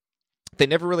Dayton, they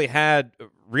never really had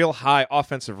real high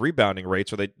offensive rebounding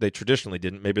rates, or they traditionally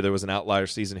didn't. Maybe there was an outlier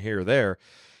season here or there.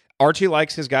 Archie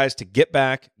likes his guys to get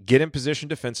back, get in position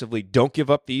defensively, don't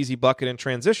give up the easy bucket in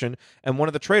transition, and one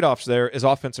of the trade-offs there is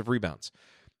offensive rebounds.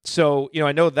 So,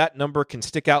 I know that number can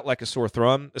stick out like a sore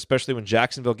thumb, especially when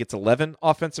Jacksonville gets 11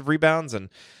 offensive rebounds, and,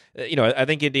 I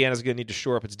think Indiana's going to need to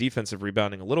shore up its defensive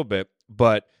rebounding a little bit,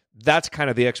 but that's kind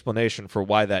of the explanation for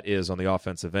why that is on the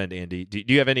offensive end, Andy. Do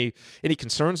you have any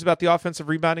concerns about the offensive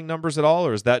rebounding numbers at all,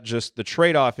 or is that just the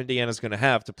trade-off Indiana's going to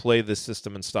have to play this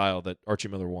system and style that Archie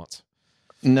Miller wants?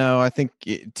 No, I think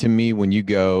to me, when you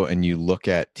go and you look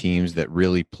at teams that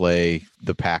really play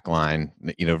the pack line,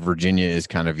 Virginia is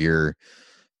kind of your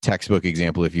textbook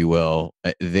example, if you will.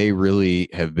 They really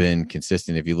have been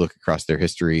consistent if you look across their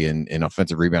history in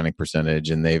offensive rebounding percentage,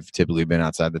 and they've typically been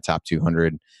outside the top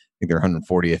 200. I think they're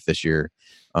 140th this year.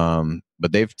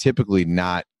 But they've typically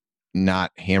not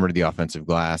hammered the offensive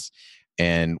glass.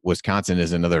 And Wisconsin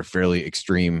is another fairly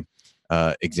extreme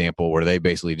example where they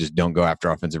basically just don't go after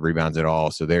offensive rebounds at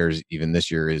all. So theirs, even this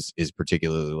year, is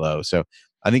particularly low. So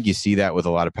I think you see that with a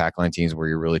lot of pack line teams where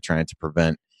you're really trying to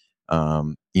prevent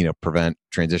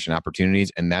transition opportunities.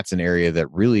 And that's an area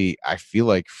that really, I feel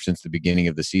like since the beginning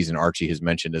of the season, Archie has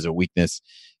mentioned as a weakness,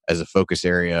 as a focus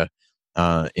area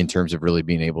in terms of really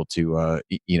being able to,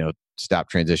 stop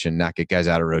transition, not get guys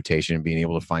out of rotation, being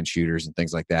able to find shooters and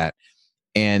things like that.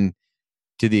 And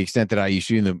to the extent that IU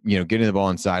shooting getting the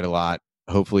ball inside a lot,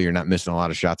 hopefully you're not missing a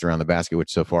lot of shots around the basket,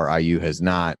 which so far IU has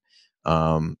not.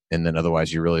 And then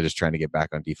otherwise you're really just trying to get back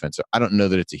on defense. So I don't know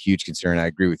that it's a huge concern. I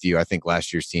agree with you. I think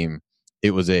last year's team,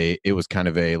 it was kind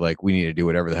of a, like, we need to do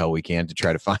whatever the hell we can to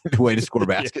try to find a way to score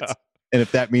baskets. Yeah. And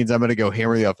if that means I'm going to go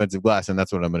hammer the offensive glass, and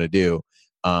that's what I'm going to do.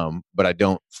 But I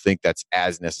don't think that's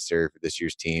as necessary for this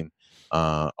year's team.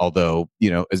 Although,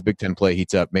 as Big Ten play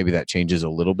heats up, maybe that changes a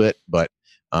little bit, but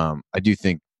I do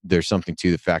think there's something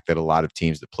to the fact that a lot of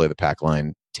teams that play the pack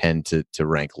line tend to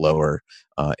rank lower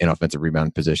in offensive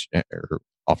rebound position or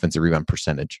offensive rebound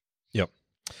percentage. Yep.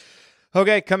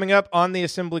 Okay, coming up on the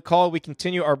Assembly Call, we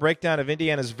continue our breakdown of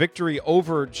Indiana's victory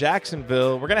over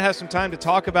Jacksonville. We're going to have some time to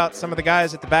talk about some of the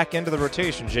guys at the back end of the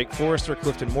rotation, Jake Forrester,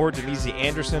 Clifton Moore, Denise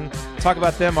Anderson. Talk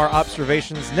about them, our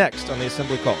observations, next on the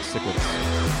Assembly Call. Stick with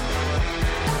us.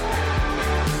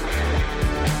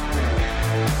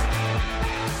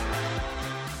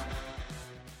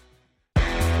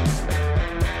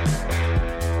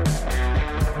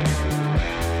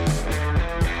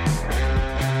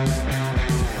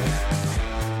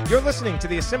 You're listening to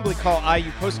the Assembly Call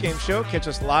IU postgame show. Catch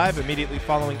us live immediately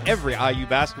following every IU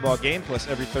basketball game, plus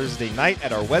every Thursday night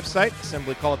at our website,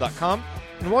 assemblycall.com.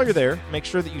 And while you're there, make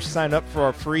sure that you sign up for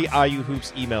our free IU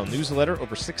Hoops email newsletter.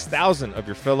 Over 6,000 of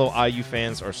your fellow IU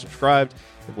fans are subscribed.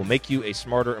 It will make you a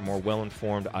smarter and more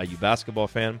well-informed IU basketball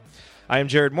fan. I am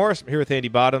Jared Morris. I'm here with Andy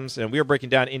Bottoms, and we are breaking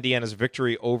down Indiana's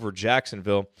victory over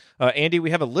Jacksonville. Andy,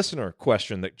 we have a listener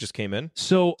question that just came in.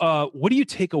 So what do you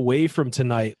take away from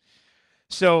tonight?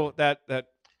 So that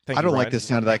I don't like the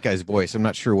sound of that guy's voice. I'm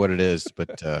not sure what it is,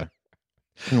 but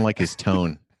Didn't like his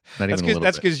tone. Not even a little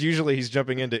That's bit. because usually he's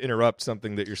jumping in to interrupt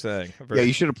something that you're saying. Yeah,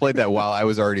 you should have played that while I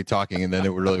was already talking, and then it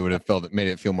really would have made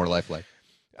it feel more lifelike.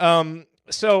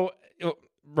 So,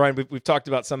 Brian, we've talked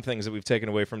about some things that we've taken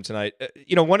away from tonight.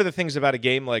 One of the things about a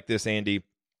game like this, Andy,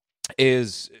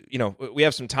 is, we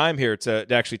have some time here to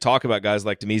actually talk about guys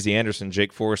like Demezy Anderson,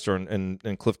 Jake Forrester,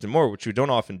 and Clifton Moore, which we don't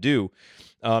often do.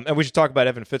 And we should talk about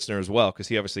Evan Fitzner as well, because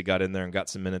he obviously got in there and got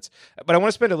some minutes. But I want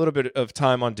to spend a little bit of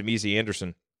time on Demezy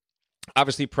Anderson.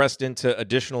 Obviously pressed into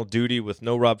additional duty with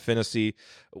no Rob Finney,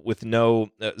 with no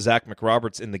Zach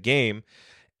McRoberts in the game.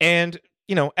 And,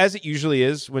 as it usually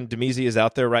is when Demezy is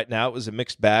out there right now, it was a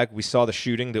mixed bag. We saw the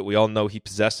shooting that we all know he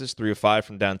possesses, 3 of 5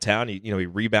 from downtown. He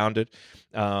rebounded,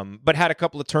 but had a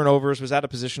couple of turnovers, was out of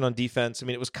position on defense. I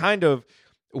mean, it was kind of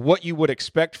what you would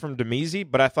expect from Demezy,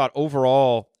 but I thought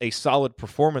overall a solid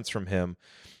performance from him.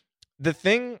 The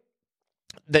thing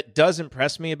that does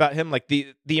impress me about him, like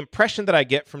the impression that I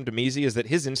get from Demezy is that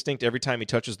his instinct every time he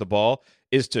touches the ball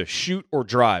is to shoot or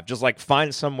drive, just like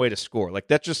find some way to score. Like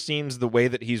that just seems the way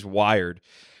that he's wired.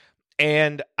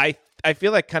 And I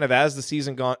feel like kind of as the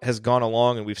season has gone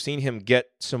along and we've seen him get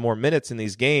some more minutes in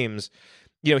these games,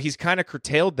 he's kind of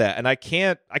curtailed that. And I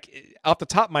off the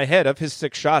top of my head, of his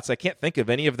 6 shots, I can't think of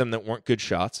any of them that weren't good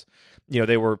shots.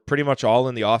 They were pretty much all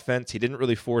in the offense. He didn't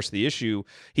really force the issue.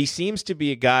 He seems to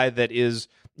be a guy that is,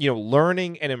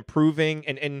 learning and improving.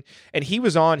 And he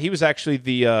was actually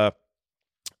the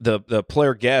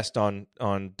player guest on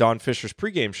Don Fisher's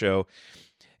pregame show.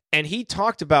 And he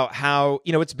talked about how,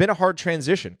 it's been a hard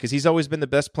transition because he's always been the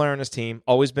best player on his team,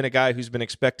 always been a guy who's been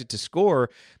expected to score,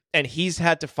 and he's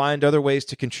had to find other ways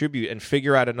to contribute and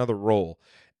figure out another role.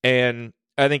 And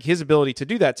I think his ability to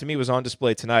do that, to me, was on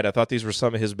display tonight. I thought these were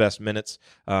some of his best minutes.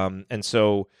 And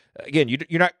so, again,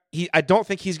 I don't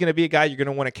think he's going to be a guy you're going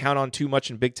to want to count on too much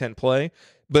in Big Ten play,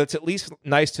 but it's at least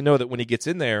nice to know that when he gets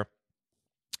in there,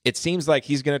 it seems like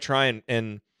he's going to try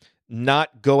and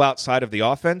not go outside of the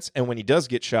offense. And when he does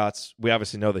get shots, we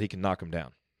obviously know that he can knock them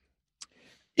down.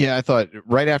 Yeah, I thought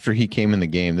right after he came in the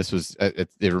game, this was it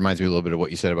reminds me a little bit of what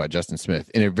you said about Justin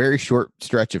Smith. In a very short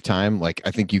stretch of time, like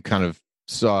I think you kind of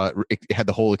had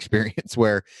the whole experience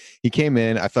where he came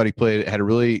in. I thought he had a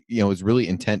really, was really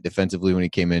intent defensively when he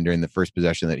came in during the first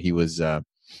possession that he was out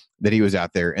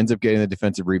there. Ends up getting the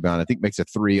defensive rebound. I think makes a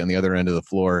 3 on the other end of the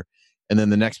floor, and then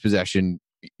the next possession,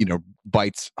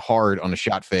 bites hard on a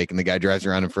shot fake, and the guy drives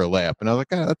around him for a layup. And I was like,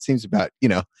 that seems about,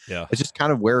 yeah, it's just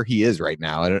kind of where he is right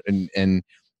now.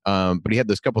 But he had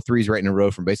those couple threes right in a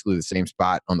row from basically the same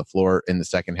spot on the floor in the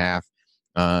second half.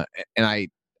 And I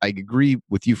agree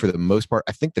with you for the most part.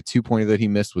 I think the 2-pointer that he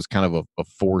missed was kind of a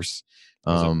force,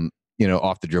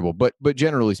 off the dribble. But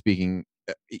generally speaking,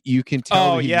 you can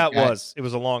tell. Oh, yeah, it was. It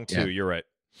was a long 2. Yeah. You're right.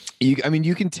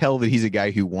 You can tell that he's a guy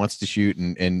who wants to shoot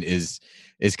and is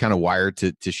kind of wired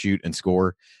to shoot and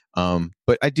score.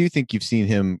 But I do think you've seen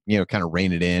him, kind of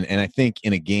rein it in. And I think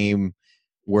in a game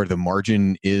where the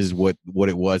margin is what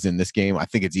it was in this game, I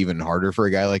think it's even harder for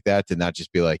a guy like that to not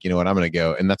just be like, I'm going to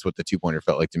go. And that's what the 2-pointer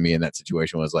felt like to me in that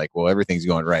situation, was like, well, everything's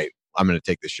going right, I'm going to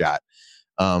take the shot.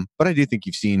 But I do think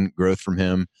you've seen growth from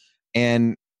him,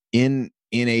 and in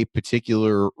a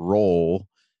particular role,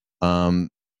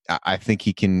 I think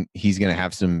he's going to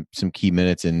have some key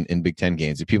minutes in Big Ten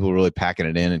games. If people are really packing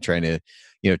it in and trying to,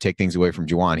 take things away from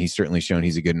Juwan, he's certainly shown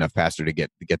he's a good enough passer to get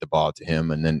the ball to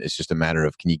him. And then it's just a matter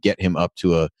of, can you get him up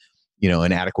to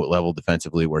an adequate level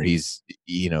defensively where he's,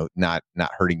 not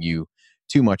hurting you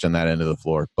too much on that end of the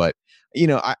floor. But,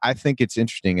 I think it's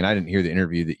interesting, and I didn't hear the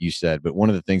interview that you said, but one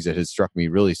of the things that has struck me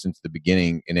really since the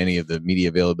beginning in any of the media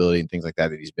availability and things like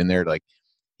that he's been there, like,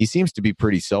 he seems to be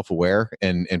pretty self-aware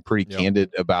and pretty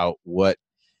candid about what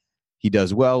he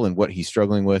does well and what he's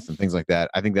struggling with and things like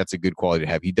that. I think that's a good quality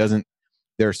to have.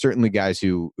 There are certainly guys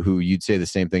who you'd say the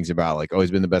same things about, like always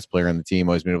been the best player on the team,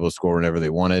 always been able to score whenever they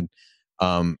wanted.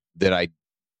 There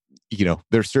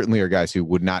certainly are guys who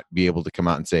would not be able to come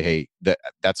out and say, hey,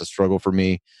 that's a struggle for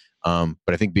me. But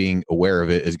I think being aware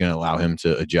of it is going to allow him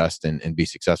to adjust and be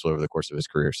successful over the course of his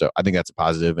career. So I think that's a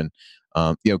positive, and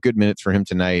good minutes for him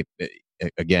tonight.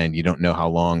 Again, you don't know how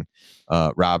long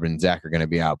Rob and Zach are going to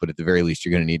be out, but at the very least,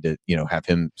 you're going to need to, have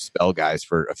him spell guys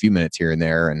for a few minutes here and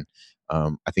there. And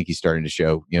I think he's starting to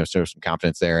show some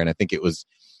confidence there. And I think it was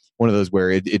one of those where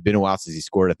it'd been a while since he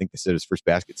scored. I think they said his first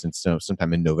basket since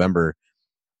sometime in November.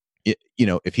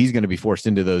 If he's going to be forced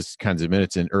into those kinds of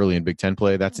minutes early in Big Ten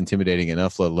play, that's intimidating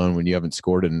enough, let alone when you haven't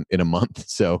scored in a month.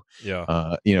 So,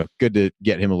 good to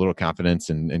get him a little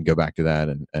confidence and go back to that.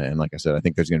 And like I said, I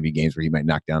think there's going to be games where he might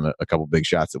knock down a couple big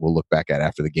shots that we'll look back at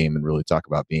after the game and really talk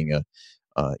about being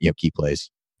key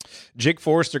plays. Jake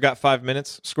Forrester got 5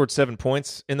 minutes, scored 7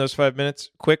 points in those 5 minutes.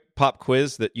 Quick pop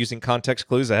quiz that using context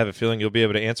clues, I have a feeling you'll be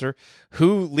able to answer.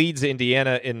 Who leads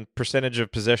Indiana in percentage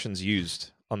of possessions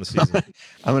used on the season?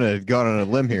 I'm going to go out on a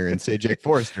limb here and say Jake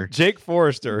Forrester. Jake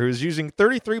Forrester, who's using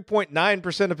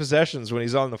 33.9% of possessions when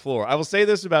he's on the floor. I will say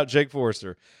this about Jake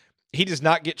Forrester. He does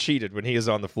not get cheated when he is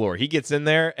on the floor. He gets in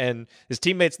there, and his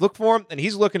teammates look for him, and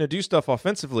he's looking to do stuff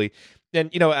offensively.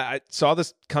 And, I saw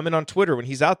this coming on Twitter when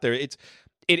he's out there. It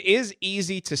is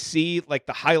easy to see, like,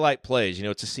 the highlight plays,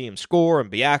 to see him score and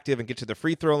be active and get to the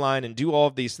free throw line and do all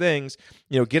of these things,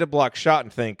 get a block shot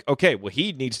and think, okay, well,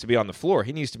 he needs to be on the floor.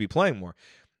 He needs to be playing more.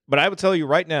 But I would tell you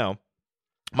right now,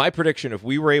 my prediction, if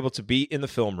we were able to be in the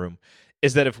film room,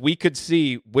 is that if we could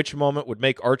see which moment would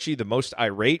make Archie the most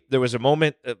irate. There was a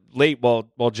moment late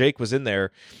while Jake was in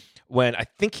there when I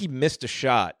think he missed a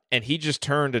shot, and he just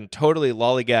turned and totally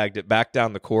lollygagged it back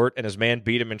down the court, and his man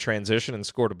beat him in transition and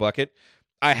scored a bucket.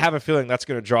 I have a feeling that's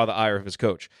going to draw the ire of his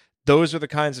coach. Those are the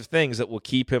kinds of things that will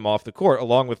keep him off the court,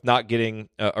 along with not getting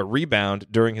a rebound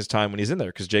during his time when he's in there,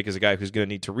 because Jake is a guy who's going to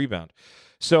need to rebound.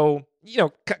 So, kind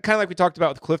of like we talked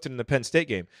about with Clifton in the Penn State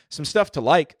game, some stuff to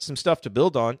like, some stuff to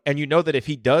build on, and that if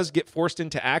he does get forced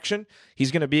into action,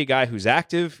 he's going to be a guy who's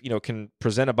active, can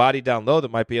present a body down low that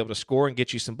might be able to score and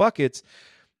get you some buckets.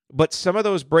 But some of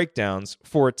those breakdowns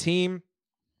for a team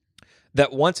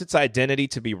that wants its identity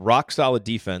to be rock-solid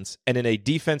defense and in a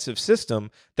defensive system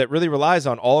that really relies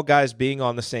on all guys being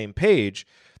on the same page,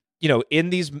 in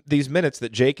these minutes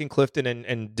that Jake and Clifton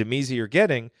and Demezi are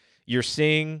getting, you're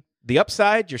seeing the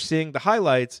upside, you're seeing the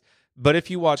highlights, but if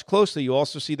you watch closely, you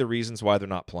also see the reasons why they're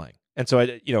not playing. And so,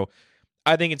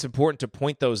 I think it's important to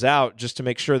point those out just to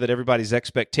make sure that everybody's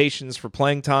expectations for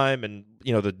playing time and,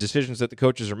 the decisions that the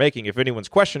coaches are making, if anyone's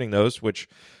questioning those, which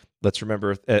let's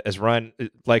remember, as Ryan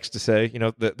likes to say,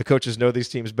 the coaches know these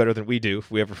teams better than we do.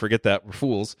 If we ever forget that, we're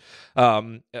fools.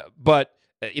 But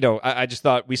I just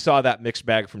thought we saw that mixed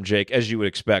bag from Jake, as you would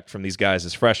expect from these guys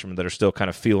as freshmen that are still kind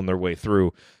of feeling their way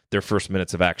through their first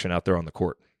minutes of action out there on the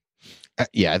court.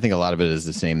 Yeah, I think a lot of it is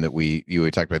the same that we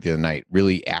talked about the other night,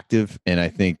 really active. And I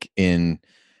think in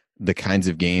the kinds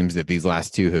of games that these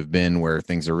last two have been where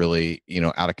things are really,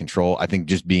 out of control, I think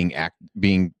just being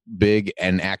big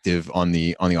and active on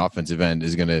the offensive end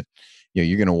is going to,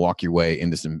 you're going to walk your way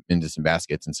into some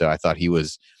baskets. And so I thought he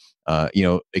was,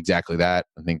 exactly that.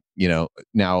 I think,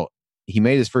 now he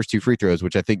made his first two free throws,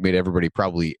 which I think made everybody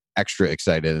probably extra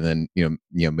excited, and then,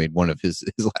 made one of his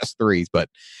last threes. But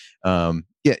I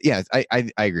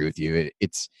agree with you.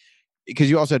 It's because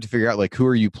you also have to figure out, like, who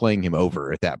are you playing him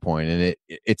over at that point? And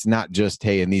it's not just,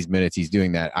 hey, in these minutes he's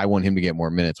doing that, I want him to get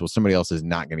more minutes. Well, somebody else is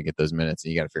not going to get those minutes,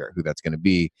 and you got to figure out who that's going to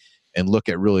be and look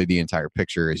at really the entire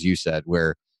picture, as you said,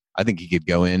 where I think he could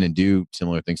go in and do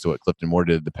similar things to what Clifton Moore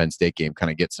did at the Penn State game,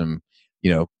 kind of get some,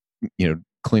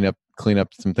 clean up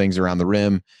some things around the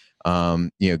rim,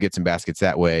 get some baskets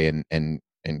that way, and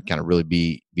kind of really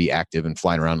be active and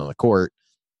flying around on the court.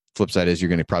 Flip side is you're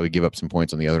going to probably give up some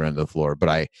points on the other end of the floor.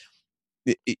 But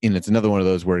and it's another one of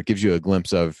those where it gives you a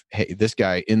glimpse of, hey, this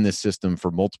guy in this system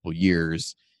for multiple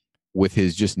years with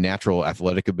his just natural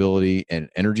athletic ability and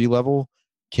energy level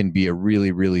can be a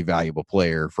really, really valuable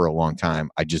player for a long time.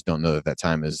 I just don't know that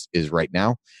time is right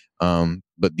now.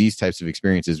 But these types of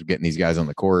experiences, getting these guys on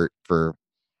the court for,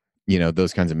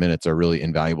 those kinds of minutes are really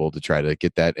invaluable to try to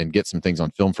get that and get some things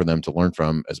on film for them to learn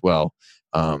from as well.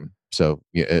 So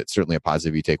yeah, it's certainly a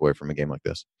positive you take away from a game like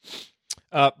this.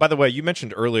 By the way, you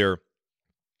mentioned earlier,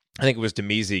 I think it was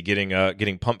Demezi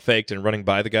getting pump faked and running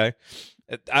by the guy.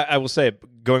 I will say,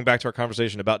 going back to our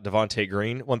conversation about Devontae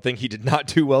Green, one thing he did not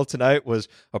do well tonight was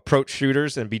approach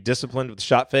shooters and be disciplined with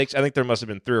shot fakes. I think there must have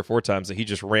been 3 or 4 times that he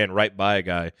just ran right by a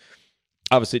guy.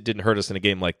 Obviously, it didn't hurt us in a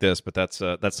game like this, but that's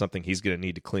something he's going to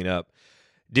need to clean up.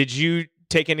 Did you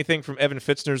take anything from Evan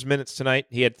Fitzner's minutes tonight?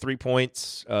 He had 3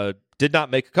 points, did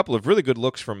not make a couple of really good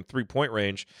looks from 3-point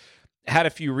range, had a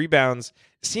few rebounds.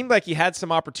 Seemed like he had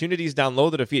some opportunities down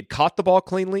low that if he had caught the ball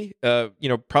cleanly,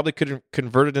 probably could have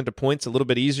converted into points a little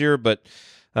bit easier. But,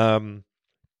 anything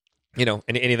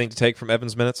to take from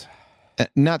Evan's minutes?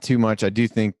 Not too much. I do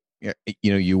think,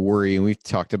 you worry, and we've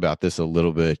talked about this a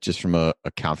little bit just from a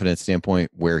confidence standpoint,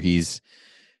 where he's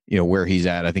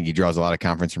at. I think he draws a lot of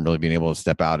confidence from really being able to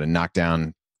step out and knock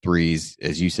down threes.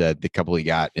 As you said, the couple he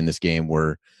got in this game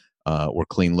were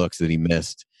clean looks that he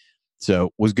missed.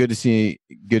 So was good to see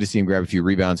him grab a few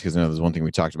rebounds, because I know there's one thing we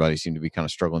talked about. He seemed to be kind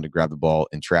of struggling to grab the ball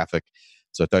in traffic.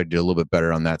 So I thought he did a little bit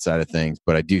better on that side of things.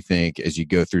 But I do think as you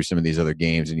go through some of these other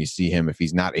games and you see him, if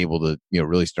he's not able to,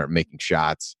 really start making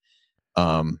shots,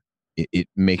 it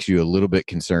makes you a little bit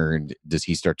concerned. Does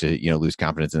he start to, lose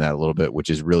confidence in that a little bit, which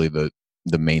is really the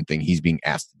the main thing he's being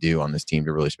asked to do on this team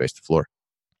to really space the floor.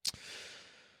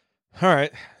 All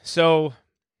right. So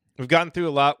we've gotten through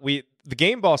a lot. The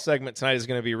game ball segment tonight is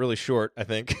going to be really short, I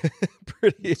think.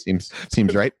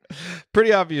 Seems right.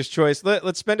 Pretty obvious choice.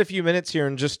 Let's spend a few minutes here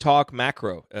and just talk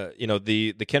macro.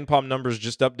 The Ken Palm numbers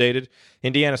just updated.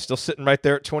 Indiana's still sitting right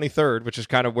there at 23rd, which is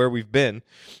kind of where we've been.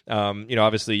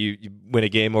 Obviously you win a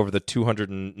game over the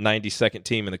 292nd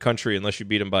team in the country. Unless you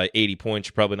beat them by 80 points,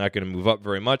 you're probably not going to move up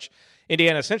very much.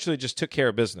 Indiana essentially just took care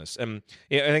of business. And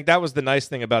I think that was the nice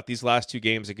thing about these last two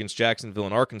games against Jacksonville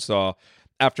and Arkansas.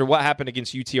 After what happened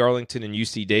against UT Arlington and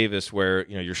UC Davis, where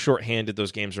you're shorthanded,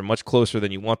 those games are much closer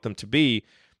than you want them to be.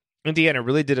 Indiana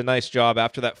really did a nice job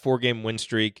after that 4-game win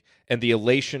streak and the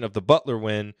elation of the Butler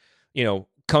win,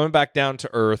 coming back down to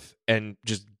earth and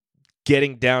just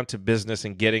getting down to business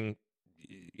and getting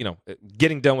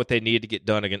done what they needed to get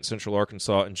done against Central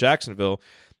Arkansas and Jacksonville.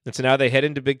 And so now they head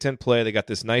into Big Ten play. They got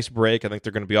this nice break. I think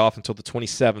they're going to be off until the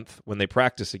 27th when they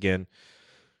practice again.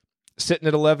 Sitting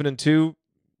at 11-2.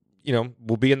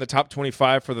 We'll be in the top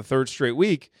 25 for the third straight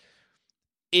week,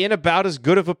 in about as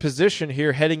good of a position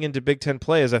here heading into Big Ten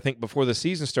play as I think before the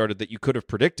season started that you could have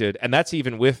predicted, and that's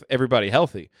even with everybody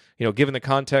healthy. Given the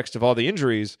context of all the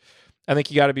injuries, I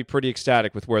think you got to be pretty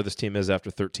ecstatic with where this team is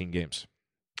after 13 games.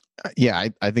 Yeah,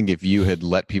 I think if you had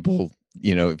let people,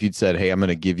 if you'd said, hey, I'm going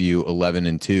to give you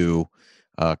 11-2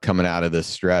 coming out of this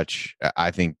stretch, I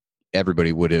think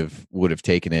everybody would have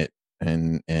taken it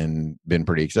and been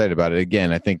pretty excited about it.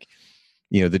 Again, I think,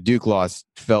 the Duke loss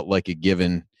felt like a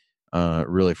given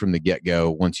really from the get-go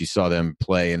once you saw them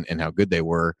play and how good they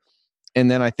were. And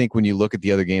then I think when you look at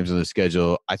the other games on the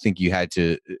schedule, I think you had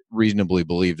to reasonably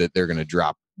believe that they're going to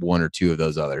drop one or two of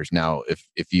those others. Now,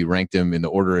 if you ranked them in the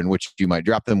order in which you might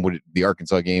drop them, would the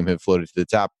Arkansas game have floated to the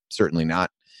top? Certainly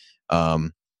not.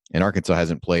 And Arkansas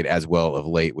hasn't played as well of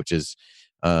late, which is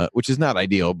not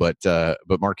ideal, but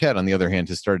Marquette, on the other hand,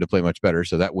 has started to play much better.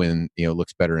 So that win,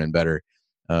 looks better and better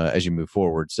as you move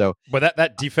forward. So, but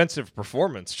that defensive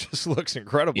performance just looks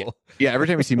incredible. Yeah. Every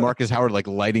time you see Marcus Howard like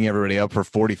lighting everybody up for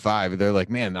 45, they're like,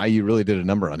 man, IU really did a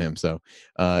number on him. So,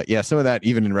 some of that,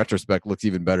 even in retrospect, looks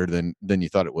even better than you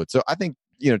thought it would. So I think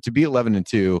to be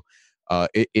 11-2,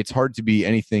 it's hard to be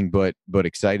anything but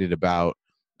excited about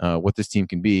what this team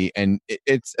can be. And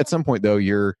it's at some point though,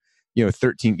 you're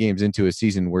 13 games into a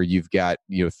season where you've got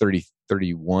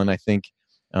 31, I think,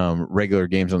 regular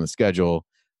games on the schedule.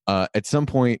 At some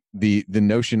point, the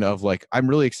notion of like, I'm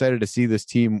really excited to see this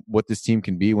team, what this team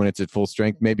can be when it's at full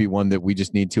strength, maybe one that we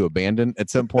just need to abandon at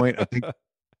some point.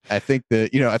 I think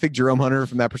Jerome Hunter,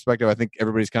 from that perspective, I think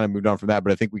everybody's kind of moved on from that,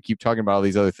 but I think we keep talking about all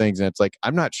these other things, and it's like,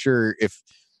 I'm not sure if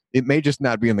it may just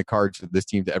not be in the cards for this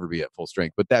team to ever be at full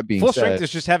strength. But that being full said, strength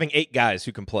is just having 8 guys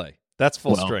who can play. That's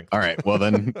full strength. All right. Well,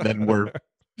 then we're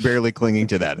barely clinging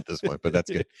to that at this point, but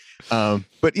that's good.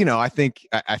 But I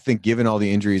think given all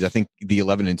the injuries, I think the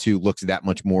 11-2 looks that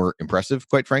much more impressive,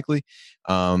 quite frankly.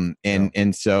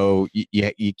 And so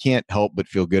you can't help but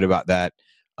feel good about that.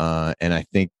 And I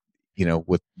think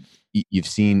with you've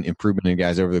seen improvement in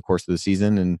guys over the course of the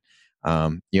season, and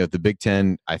the Big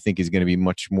Ten I think is going to be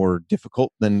much more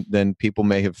difficult than people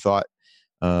may have thought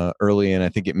early, and I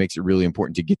think it makes it really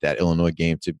important to get that Illinois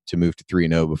game to move to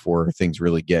 3-0 before things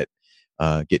really get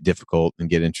difficult and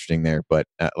get interesting there. But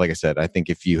like I said, I think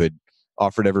if you had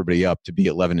offered everybody up to be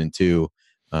 11-2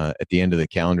 at the end of the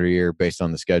calendar year based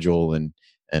on the schedule and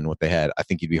what they had, I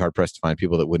think you'd be hard pressed to find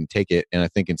people that wouldn't take it. And I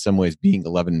think in some ways being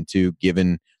 11-2,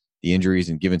 given the injuries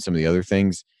and given some of the other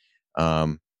things,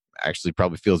 actually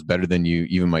probably feels better than you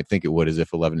even might think it would, as if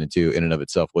 11-2 in and of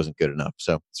itself wasn't good enough.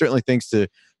 So certainly things to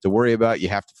worry about. You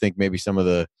have to think maybe some of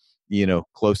the,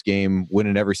 close game,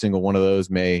 winning every single one of those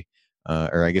may,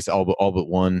 or I guess all but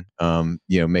one,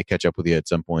 may catch up with you at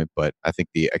some point. But I think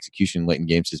the execution late in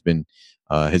games has been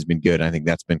good. I think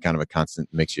that's been kind of a constant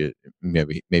that makes you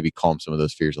maybe calm some of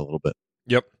those fears a little bit.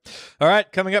 Yep. All right,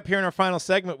 coming up here in our final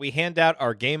segment, we hand out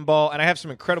our game ball, and I have some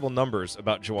incredible numbers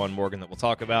about Juwan Morgan that we'll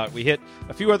talk about. We hit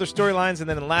a few other storylines, and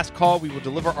then in the last call, we will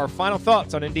deliver our final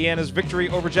thoughts on Indiana's victory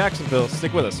over Jacksonville.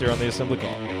 Stick with us here on the Assembly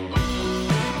Call.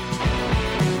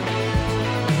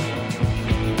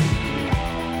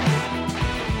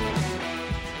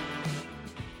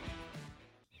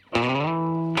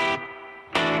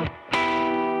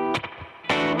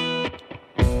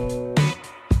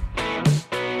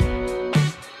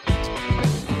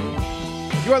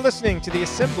 You are listening to the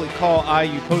Assembly Call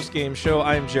IU postgame show.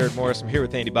 I am Jared Morris. I'm here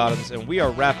with Andy Bottoms, and we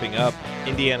are wrapping up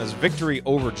Indiana's victory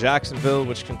over Jacksonville,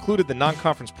 which concluded the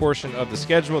non-conference portion of the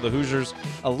schedule. The Hoosiers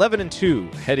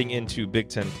 11-2 heading into Big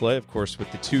Ten play, of course, with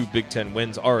the 2 Big Ten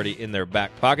wins already in their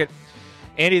back pocket.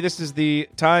 Andy, this is the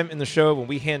time in the show when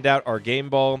we hand out our game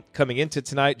ball. Coming into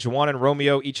tonight, Juwan and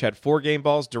Romeo each had 4 game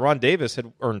balls. Deron Davis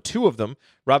had earned 2 of them.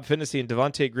 Rob Finnessy and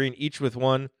Devontae Green each with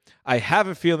 1. I have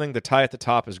a feeling the tie at the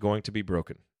top is going to be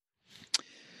broken.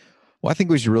 Well, I think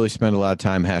we should really spend a lot of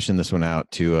time hashing this one out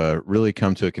to really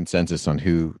come to a consensus on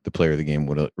who the player of the game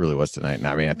really was tonight. And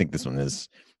I mean, I think this one is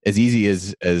as easy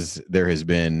as there has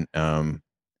been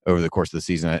over the course of the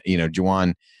season.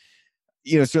 Juwan,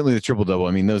 certainly the triple-double.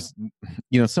 I mean, those,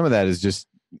 some of that is just,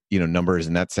 numbers,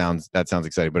 and that sounds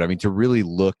exciting. But I mean, to really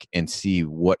look and see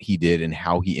what he did and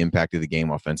how he impacted the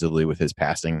game offensively with his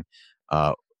passing,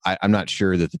 I'm not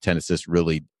sure that the 10 assists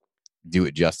really do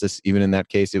it justice. Even in that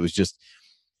case, it was just,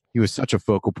 he was such a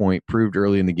focal point, proved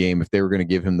early in the game if they were going to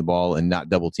give him the ball and not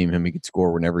double team him, he could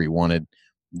score whenever he wanted.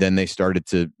 Then they started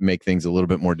to make things a little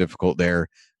bit more difficult there,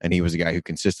 and he was a guy who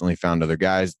consistently found other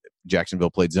guys. Jacksonville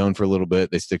played zone for a little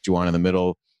bit. They stick Juwan in the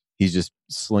middle. He's just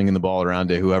slinging the ball around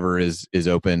to whoever is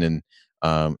open, and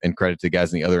credit to the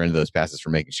guys on the other end of those passes for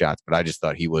making shots. But I just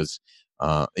thought he was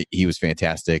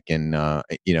fantastic, and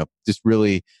just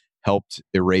really helped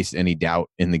erase any doubt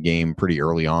in the game pretty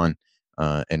early on.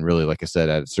 And really, like I said,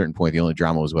 at a certain point, the only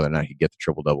drama was whether or not he'd get the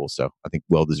triple-double. So I think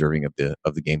well deserving of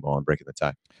the game ball and breaking the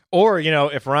tie. Or,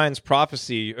 if Ryan's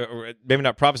prophecy, or maybe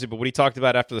not prophecy, but what he talked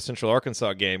about after the Central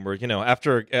Arkansas game, where,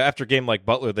 after a game like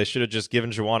Butler, they should have just given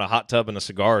Juwan a hot tub and a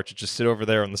cigar to just sit over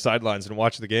there on the sidelines and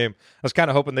watch the game. I was kind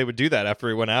of hoping they would do that after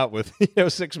he went out with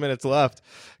 6 minutes left,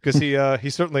 because he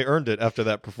certainly earned it after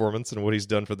that performance and what he's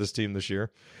done for this team this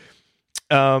year.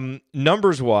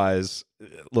 Numbers wise,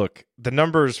 look, the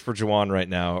numbers for Juwan right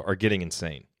now are getting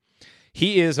insane.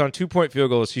 He is on 2-point field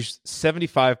goals. He's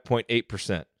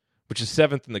 75.8%, which is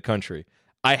 7th in the country.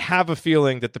 I have a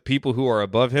feeling that the people who are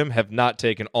above him have not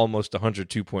taken almost 100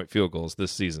 2-point field goals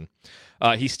this season.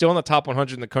 He's still in the top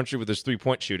 100 in the country with his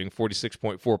 3-point shooting,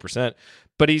 46.4%,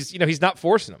 but he's not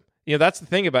forcing them. That's the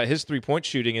thing about his 3-point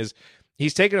shooting is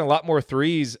he's taken a lot more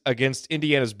threes against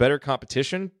Indiana's better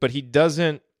competition, but he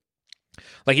doesn't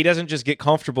just get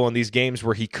comfortable in these games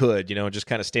where he could, just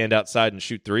kind of stand outside and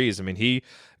shoot threes. I mean, he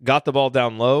got the ball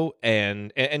down low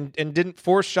and didn't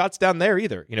force shots down there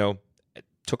either.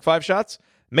 Took 5 shots,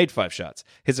 made 5 shots.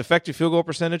 His effective field goal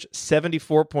percentage,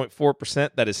 74.4%.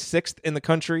 That is 6th in the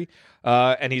country.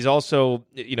 And he's also,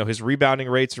 his rebounding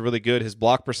rates are really good. His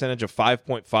block percentage of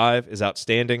 5.5 is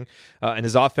outstanding. And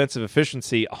his offensive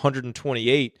efficiency,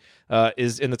 128,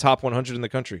 is in the top 100 in the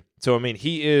country. So, I mean,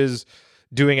 he is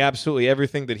doing absolutely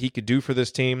everything that he could do for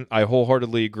this team. I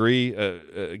wholeheartedly agree,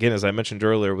 again, as I mentioned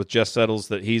earlier, with Jess Settles,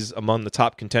 that he's among the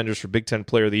top contenders for Big Ten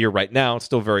Player of the Year right now. It's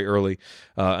still very early,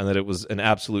 and that it was an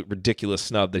absolute ridiculous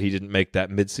snub that he didn't make that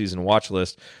midseason watch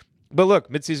list. But look,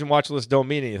 midseason watch lists don't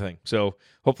mean anything. So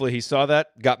hopefully he saw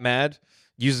that, got mad,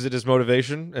 uses it as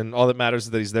motivation, and all that matters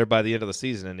is that he's there by the end of the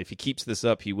season. And if he keeps this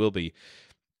up, he will be.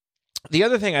 The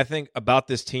other thing I think about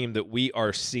this team that we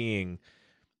are seeing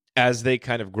as they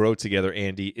kind of grow together,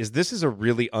 Andy, is this is a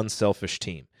really unselfish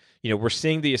team. We're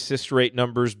seeing the assist rate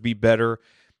numbers be better.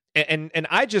 And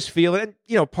I just feel, and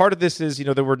part of this is,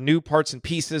 there were new parts and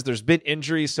pieces. There's been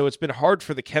injuries, so it's been hard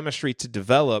for the chemistry to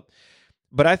develop.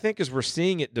 But I think as we're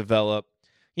seeing it develop,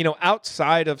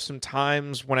 outside of some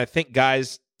times when I think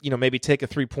guys, maybe take a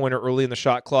 3-pointer early in the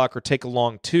shot clock or take a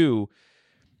long 2,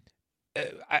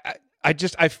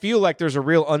 I feel like there's a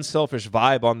real unselfish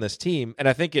vibe on this team, and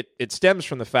I think it stems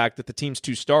from the fact that the team's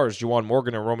 2 stars, Juwan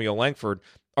Morgan and Romeo Langford,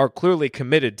 are clearly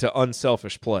committed to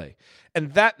unselfish play,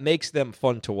 and that makes them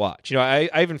fun to watch.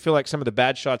 I even feel like some of the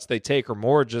bad shots they take are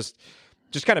more just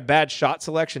kind of bad shot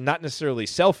selection, not necessarily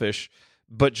selfish,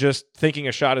 but just thinking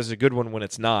a shot is a good one when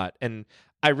it's not. And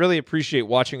I really appreciate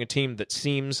watching a team that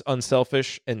seems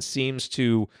unselfish and seems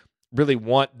to really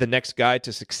want the next guy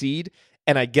to succeed.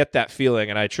 And I get that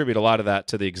feeling, and I attribute a lot of that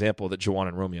to the example that Juwan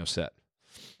and Romeo set.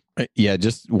 Yeah,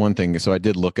 just one thing. So I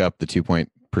did look up the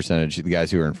 2-point percentage, the guys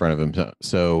who are in front of him.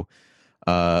 So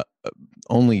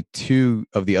only 2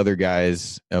 of the other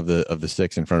guys of the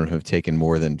 6 in front of him have taken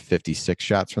more than 56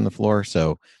 shots from the floor.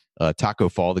 So Taco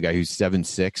Fall, the guy who's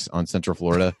 7'6" on Central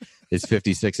Florida, is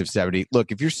 56 of 70.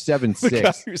 Look, if you're 7'6", the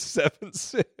guy who's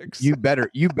 7'6", you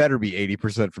better be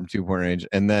 80% from 2-point range.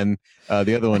 And then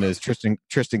the other one is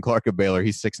Tristan Clark of Baylor.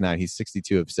 He's 6'9". He's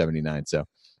 62 of 79. So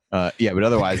but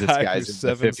otherwise it's guys in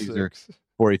the 50s or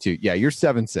 42. Yeah, you're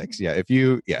 7'6".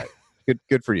 Yeah,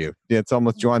 good for you. Yeah, it's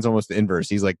almost Juwan's almost the inverse.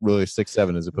 He's like really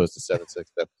 6'7" as opposed to 7'6".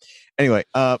 So anyway,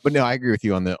 but no, I agree with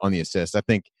you on the assist. I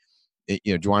think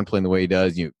Juwan playing the way he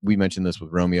does. We mentioned this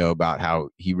with Romeo about how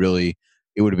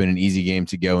it would have been an easy game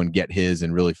to go and get his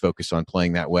and really focus on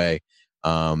playing that way.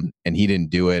 And he didn't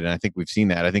do it. And I think we've seen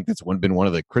that. I think that's been one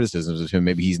of the criticisms of him.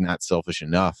 Maybe he's not selfish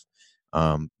enough.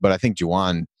 But I think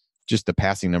Juwan, just the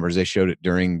passing numbers, they showed it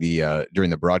during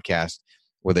the broadcast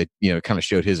where they kind of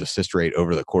showed his assist rate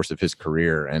over the course of his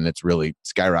career, and it's really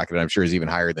skyrocketed. I'm sure is even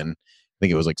higher than, I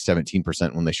think it was like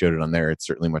 17% when they showed it on there. It's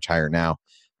certainly much higher now.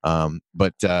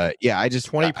 Yeah, I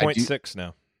just 20.6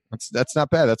 now. That's not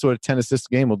bad. That's what a 10 assist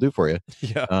game will do for you.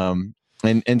 Yeah.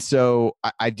 And so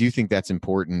I do think that's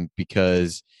important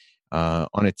because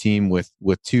on a team with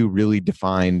two really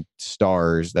defined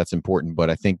stars, that's important.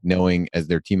 But I think knowing as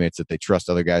their teammates that they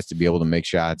trust other guys to be able to make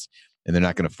shots, and they're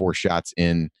not going to force shots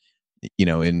in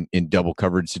double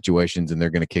coverage situations, and they're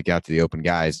going to kick out to the open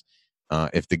guys.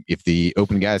 If the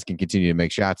open guys can continue to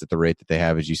make shots at the rate that they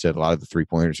have, as you said, a lot of the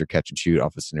 3-pointers are catch and shoot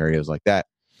off of scenarios like that.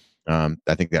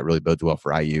 I think that really bodes well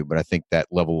for IU. But I think that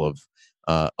level of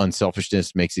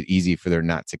unselfishness makes it easy for there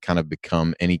not to kind of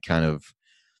become any kind of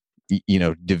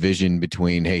division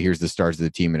between, hey, here's the stars of the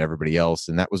team and everybody else.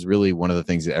 And that was really one of the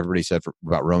things that everybody said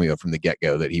about Romeo from the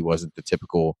get-go, that he wasn't the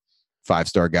typical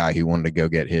 5-star guy who wanted to go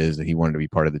get his, that he wanted to be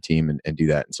part of the team and do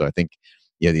that. And so I think,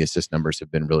 the assist numbers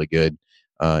have been really good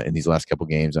in these last couple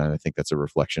games. And I think that's a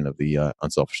reflection of the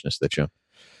unselfishness they've shown.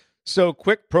 So,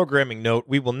 quick programming note.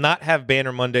 We will not have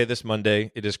Banner Monday this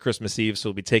Monday. It is Christmas Eve, so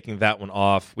we'll be taking that one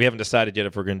off. We haven't decided yet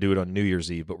if we're going to do it on New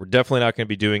Year's Eve, but we're definitely not going to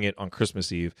be doing it on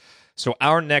Christmas Eve. So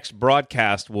our next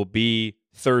broadcast will be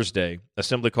Thursday,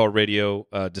 Assembly Call Radio,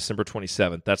 December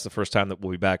 27th. That's the first time that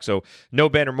we'll be back. So no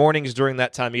Banner mornings during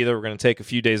that time either. We're going to take a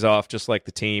few days off, just like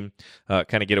the team,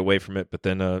 kind of get away from it. But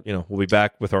then, we'll be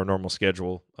back with our normal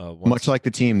schedule. Much like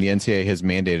the team, the NCAA has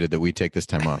mandated that we take this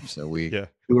time off. So yeah.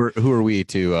 Who are we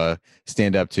to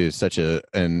stand up to such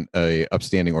an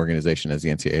upstanding organization as the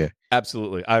NCAA?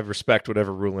 Absolutely. I respect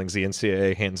whatever rulings the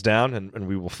NCAA hands down, and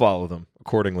we will follow them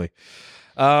accordingly.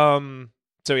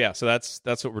 So that's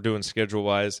what we're doing schedule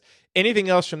wise. Anything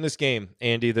else from this game,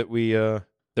 Andy, that we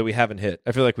haven't hit?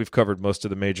 I feel like we've covered most of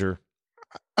the major.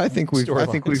 I think we've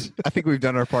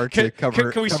done our part to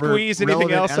cover. Can we squeeze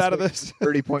anything else out of this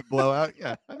 30-point blowout?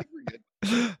 Yeah, I think we're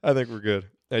good. I think we're good.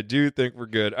 I do think we're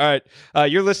good. All right.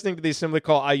 You're listening to the Assembly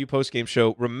Call IU postgame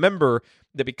show. Remember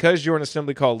that because you're an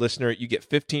Assembly Call listener, you get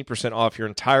 15% off your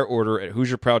entire order at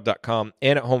HoosierProud.com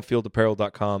and at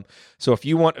HomefieldApparel.com. So if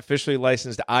you want officially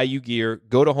licensed IU gear,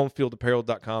 go to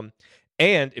HomefieldApparel.com.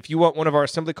 And if you want one of our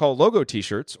Assembly Call logo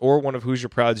t-shirts or one of Hoosier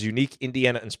Proud's unique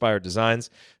Indiana-inspired designs,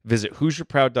 visit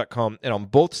HoosierProud.com. And on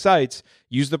both sites,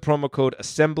 use the promo code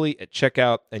ASSEMBLY at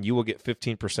checkout, and you will get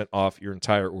 15% off your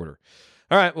entire order.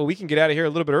 All right, well, we can get out of here a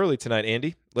little bit early tonight,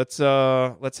 Andy. Let's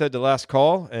head to last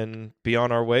call and be on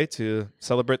our way to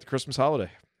celebrate the Christmas holiday.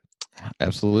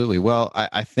 Absolutely. Well,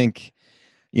 I think,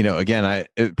 again,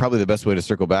 probably the best way to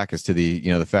circle back is to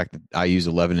the fact that IU's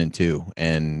 11-2,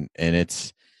 and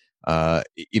it's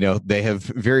they have,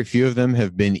 very few of them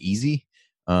have been easy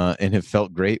and have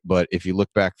felt great. But if you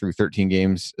look back through 13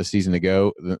 games a season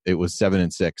ago, it was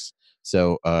 7-6.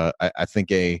 So I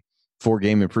think a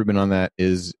 4-game improvement on that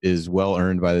is well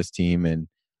earned by this team, and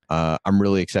I'm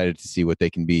really excited to see what they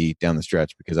can be down the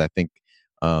stretch, because I think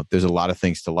there's a lot of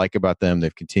things to like about them.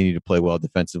 They've continued to play well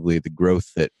defensively. The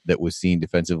growth that was seen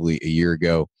defensively a year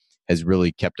ago has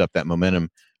really kept up that momentum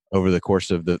over the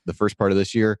course of the first part of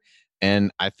this year.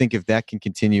 And I think if that can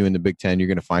continue in the Big Ten, you're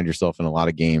going to find yourself in a lot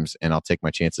of games. And I'll take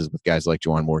my chances with guys like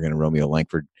Juwan Morgan and Romeo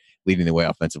Langford leading the way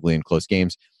offensively in close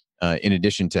games. In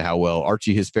addition to how well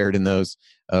Archie has fared in those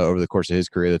over the course of his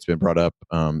career, that's been brought up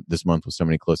this month with so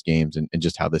many close games, and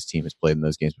just how this team has played in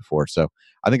those games before. So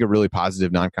I think a really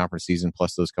positive non-conference season,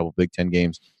 plus those couple Big Ten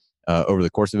games over the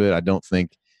course of it. I don't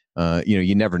think,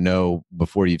 you never know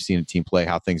before you've seen a team play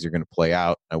how things are going to play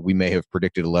out. We may have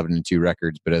predicted 11-2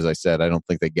 records, but as I said, I don't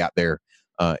think they got there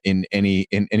in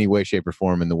any way, shape, or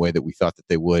form in the way that we thought that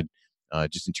they would,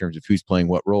 just in terms of who's playing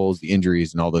what roles, the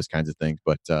injuries, and all those kinds of things.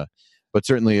 But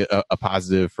certainly a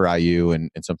positive for IU, and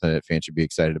something that fans should be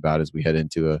excited about as we head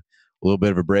into a little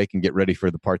bit of a break and get ready for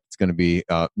the part that's going to be,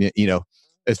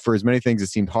 as for as many things that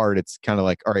seemed hard, it's kind of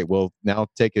like, all right, well, now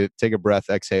take a breath,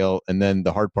 exhale, and then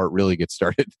the hard part really gets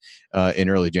started in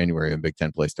early January when Big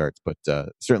Ten play starts. But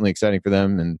certainly exciting for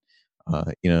them, and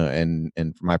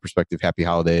and from my perspective, happy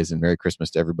holidays and Merry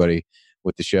Christmas to everybody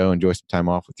with the show. Enjoy some time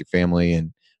off with your family,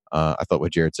 and I thought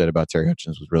what Jared said about Terry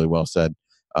Hutchins was really well said.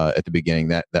 At the beginning,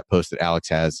 that post that Alex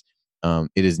has,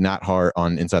 it is not hard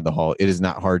on Inside the Hall. It is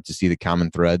not hard to see the common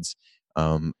threads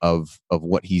of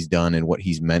what he's done and what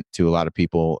he's meant to a lot of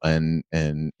people and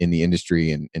in the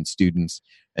industry and students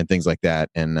and things like that.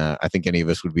 And I think any of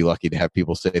us would be lucky to have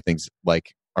people say things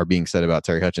like are being said about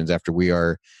Terry Hutchins after we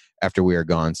are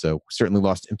gone. So certainly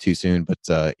lost him too soon,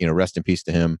 but rest in peace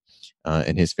to him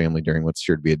and his family during what's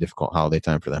sure to be a difficult holiday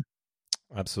time for them.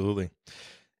 Absolutely.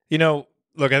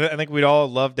 Look, I think we'd all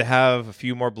love to have a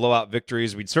few more blowout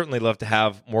victories. We'd certainly love to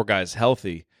have more guys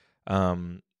healthy.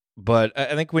 But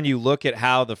I think when you look at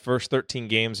how the first 13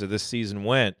 games of this season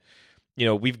went,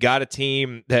 we've got a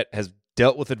team that has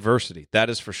dealt with adversity, that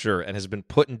is for sure, and has been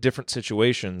put in different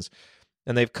situations.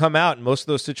 And they've come out in most of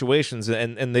those situations,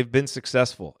 and they've been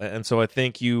successful. And so I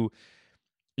think you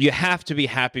have to be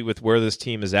happy with where this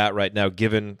team is at right now,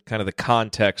 given kind of the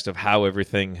context of how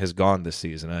everything has gone this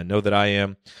season. I know that I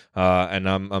am, and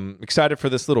I'm excited for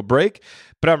this little break,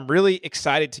 but I'm really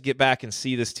excited to get back and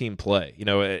see this team play.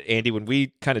 Andy, when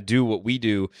we kind of do what we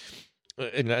do,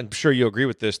 and I'm sure you'll agree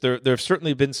with this, there have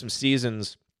certainly been some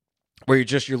seasons where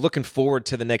you're looking forward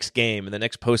to the next game and the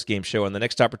next post-game show and the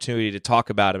next opportunity to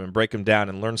talk about them and break them down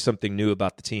and learn something new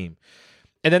about the team.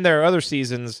 And then there are other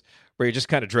seasons where you're just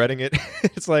kind of dreading it.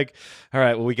 It's like, all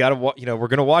right, well, we got to, we're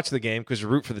going to watch the game because you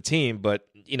root for the team, but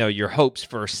your hopes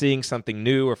for seeing something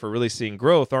new or for really seeing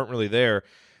growth aren't really there.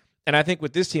 And I think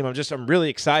with this team, I'm really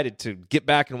excited to get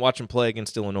back and watch them play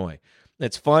against Illinois.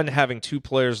 It's fun having two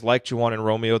players like Juwan and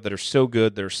Romeo that are so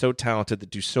good, that are so talented, that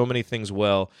do so many things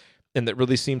well, and that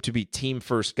really seem to be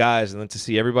team-first guys, and then to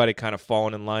see everybody kind of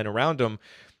falling in line around them,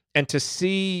 and to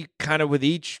see kind of with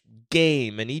each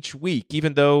game and each week,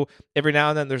 even though every now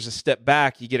and then there's a step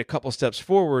back, you get a couple steps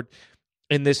forward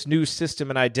in this new system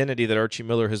and identity that Archie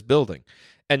Miller is building.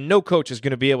 And no coach is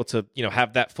going to be able to,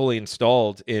 have that fully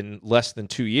installed in less than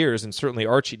 2 years, and certainly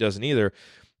Archie doesn't either.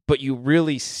 But you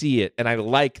really see it, and I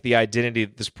like the identity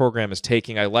that this program is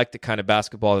taking. I like the kind of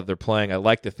basketball that they're playing. I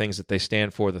like the things that they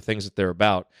stand for, the things that they're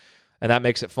about. And that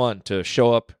makes it fun to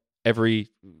show up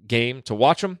every game to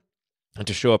watch them and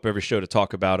to show up every show to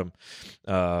talk about them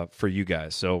for you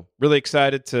guys. So really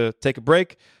excited to take a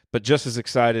break, but just as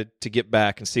excited to get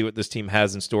back and see what this team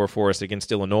has in store for us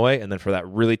against Illinois, and then for that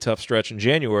really tough stretch in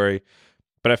January.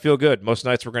 But I feel good. Most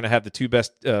nights we're going to have the two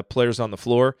best players on the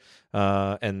floor,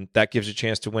 and that gives you a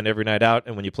chance to win every night out.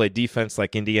 And when you play defense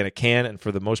like Indiana can, and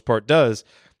for the most part does,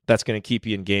 that's going to keep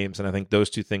you in games. And I think those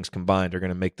two things combined are going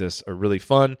to make this a really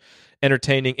fun,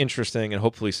 entertaining, interesting, and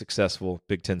hopefully successful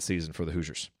Big Ten season for the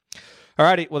Hoosiers. All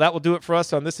righty, well, that will do it for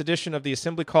us on this edition of the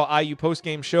Assembly Call IU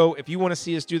Postgame Show. If you want to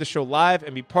see us do the show live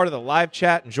and be part of the live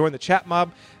chat and join the chat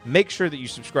mob, make sure that you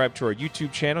subscribe to our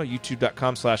YouTube channel,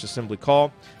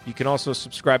 youtube.com/assemblycall. You can also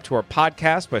subscribe to our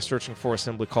podcast by searching for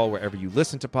Assembly Call wherever you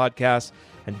listen to podcasts.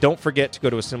 And don't forget to go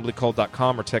to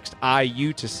assemblycall.com or text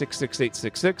IU to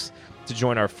 66866 to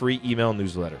join our free email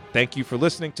newsletter. Thank you for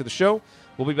listening to the show.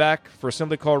 We'll be back for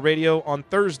Assembly Call Radio on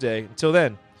Thursday. Until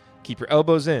then, keep your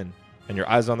elbows in and your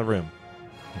eyes on the rim.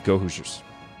 Go Hoosiers.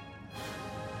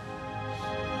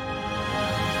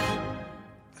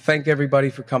 Thank everybody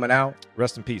for coming out.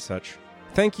 Rest in peace, Hutch.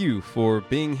 Thank you for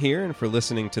being here and for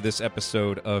listening to this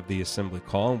episode of the Assembly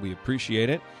Call. We appreciate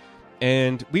it.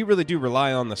 And we really do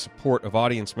rely on the support of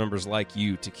audience members like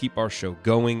you to keep our show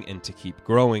going and to keep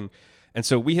growing. And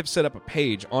so we have set up a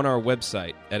page on our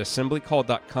website at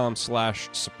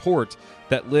assemblycall.com/support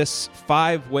that lists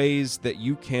 5 ways that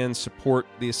you can support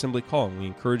the Assembly Call. And we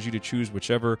encourage you to choose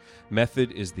whichever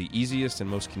method is the easiest and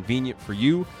most convenient for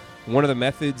you. One of the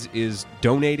methods is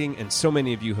donating, and so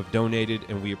many of you have donated,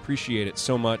 and we appreciate it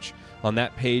so much. On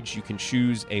that page, you can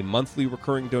choose a monthly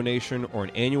recurring donation or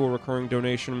an annual recurring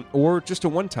donation or just a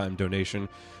one-time donation,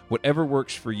 whatever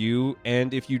works for you.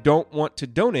 And if you don't want to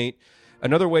donate,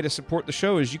 another way to support the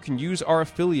show is you can use our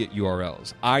affiliate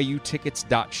URLs,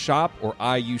 iutickets.shop or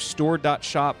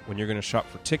iustore.shop when you're going to shop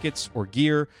for tickets or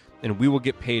gear, and we will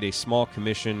get paid a small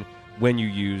commission when you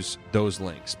use those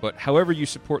links. But however you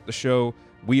support the show,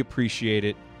 we appreciate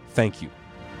it. Thank you.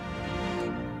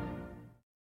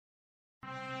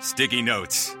 Sticky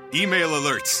notes, email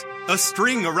alerts, a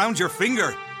string around your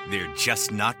finger. They're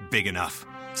just not big enough.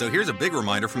 So here's a big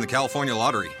reminder from the California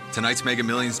Lottery. Tonight's Mega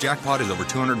Millions jackpot is over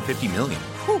 $250 million.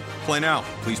 Whew. Play now.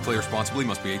 Please play responsibly.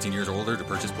 Must be 18 years or older to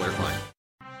purchase player fine.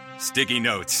 Sticky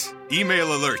notes, email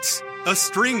alerts, a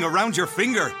string around your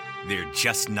finger. They're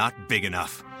just not big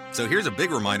enough. So here's a big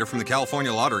reminder from the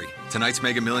California Lottery. Tonight's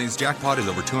Mega Millions jackpot is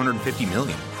over $250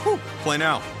 million. Whew. Play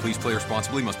now. Please play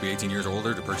responsibly. Must be 18 years or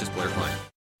older to purchase player fine.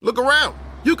 Look around.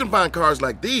 You can find cars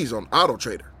like these on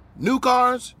AutoTrader. New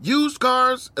cars, used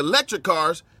cars, electric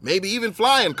cars, maybe even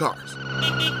flying cars.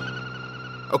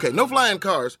 Okay, no flying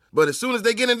cars, but as soon as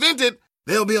they get invented,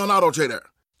 they'll be on AutoTrader.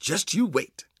 Just you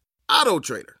wait.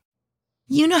 AutoTrader.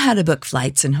 You know how to book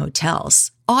flights and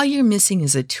hotels. All you're missing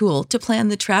is a tool to plan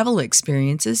the travel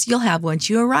experiences you'll have once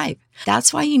you arrive.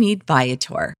 That's why you need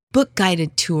Viator. Book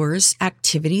guided tours,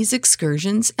 activities,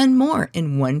 excursions, and more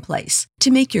in one place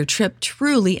to make your trip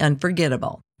truly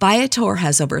unforgettable. Viator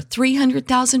has over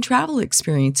 300,000 travel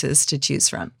experiences to choose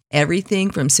from.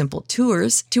 Everything from simple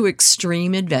tours to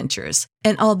extreme adventures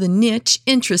and all the niche,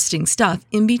 interesting stuff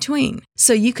in between.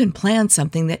 So you can plan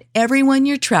something that everyone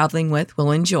you're traveling with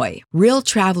will enjoy. Real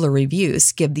traveler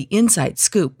reviews give the inside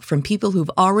scoop from people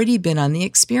who've already been on the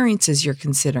experiences you're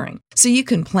considering. So you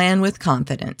can plan with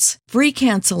confidence. Free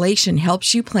cancellation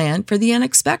helps you plan for the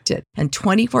unexpected. And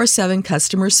 24/7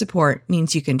 customer support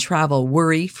means you can travel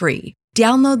worry-free.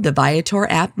 Download the Viator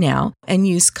app now and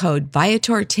use code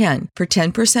Viator10 for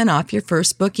 10% off your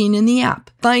first booking in the app.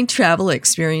 Find travel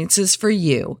experiences for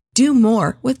you. Do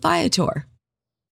more with Viator.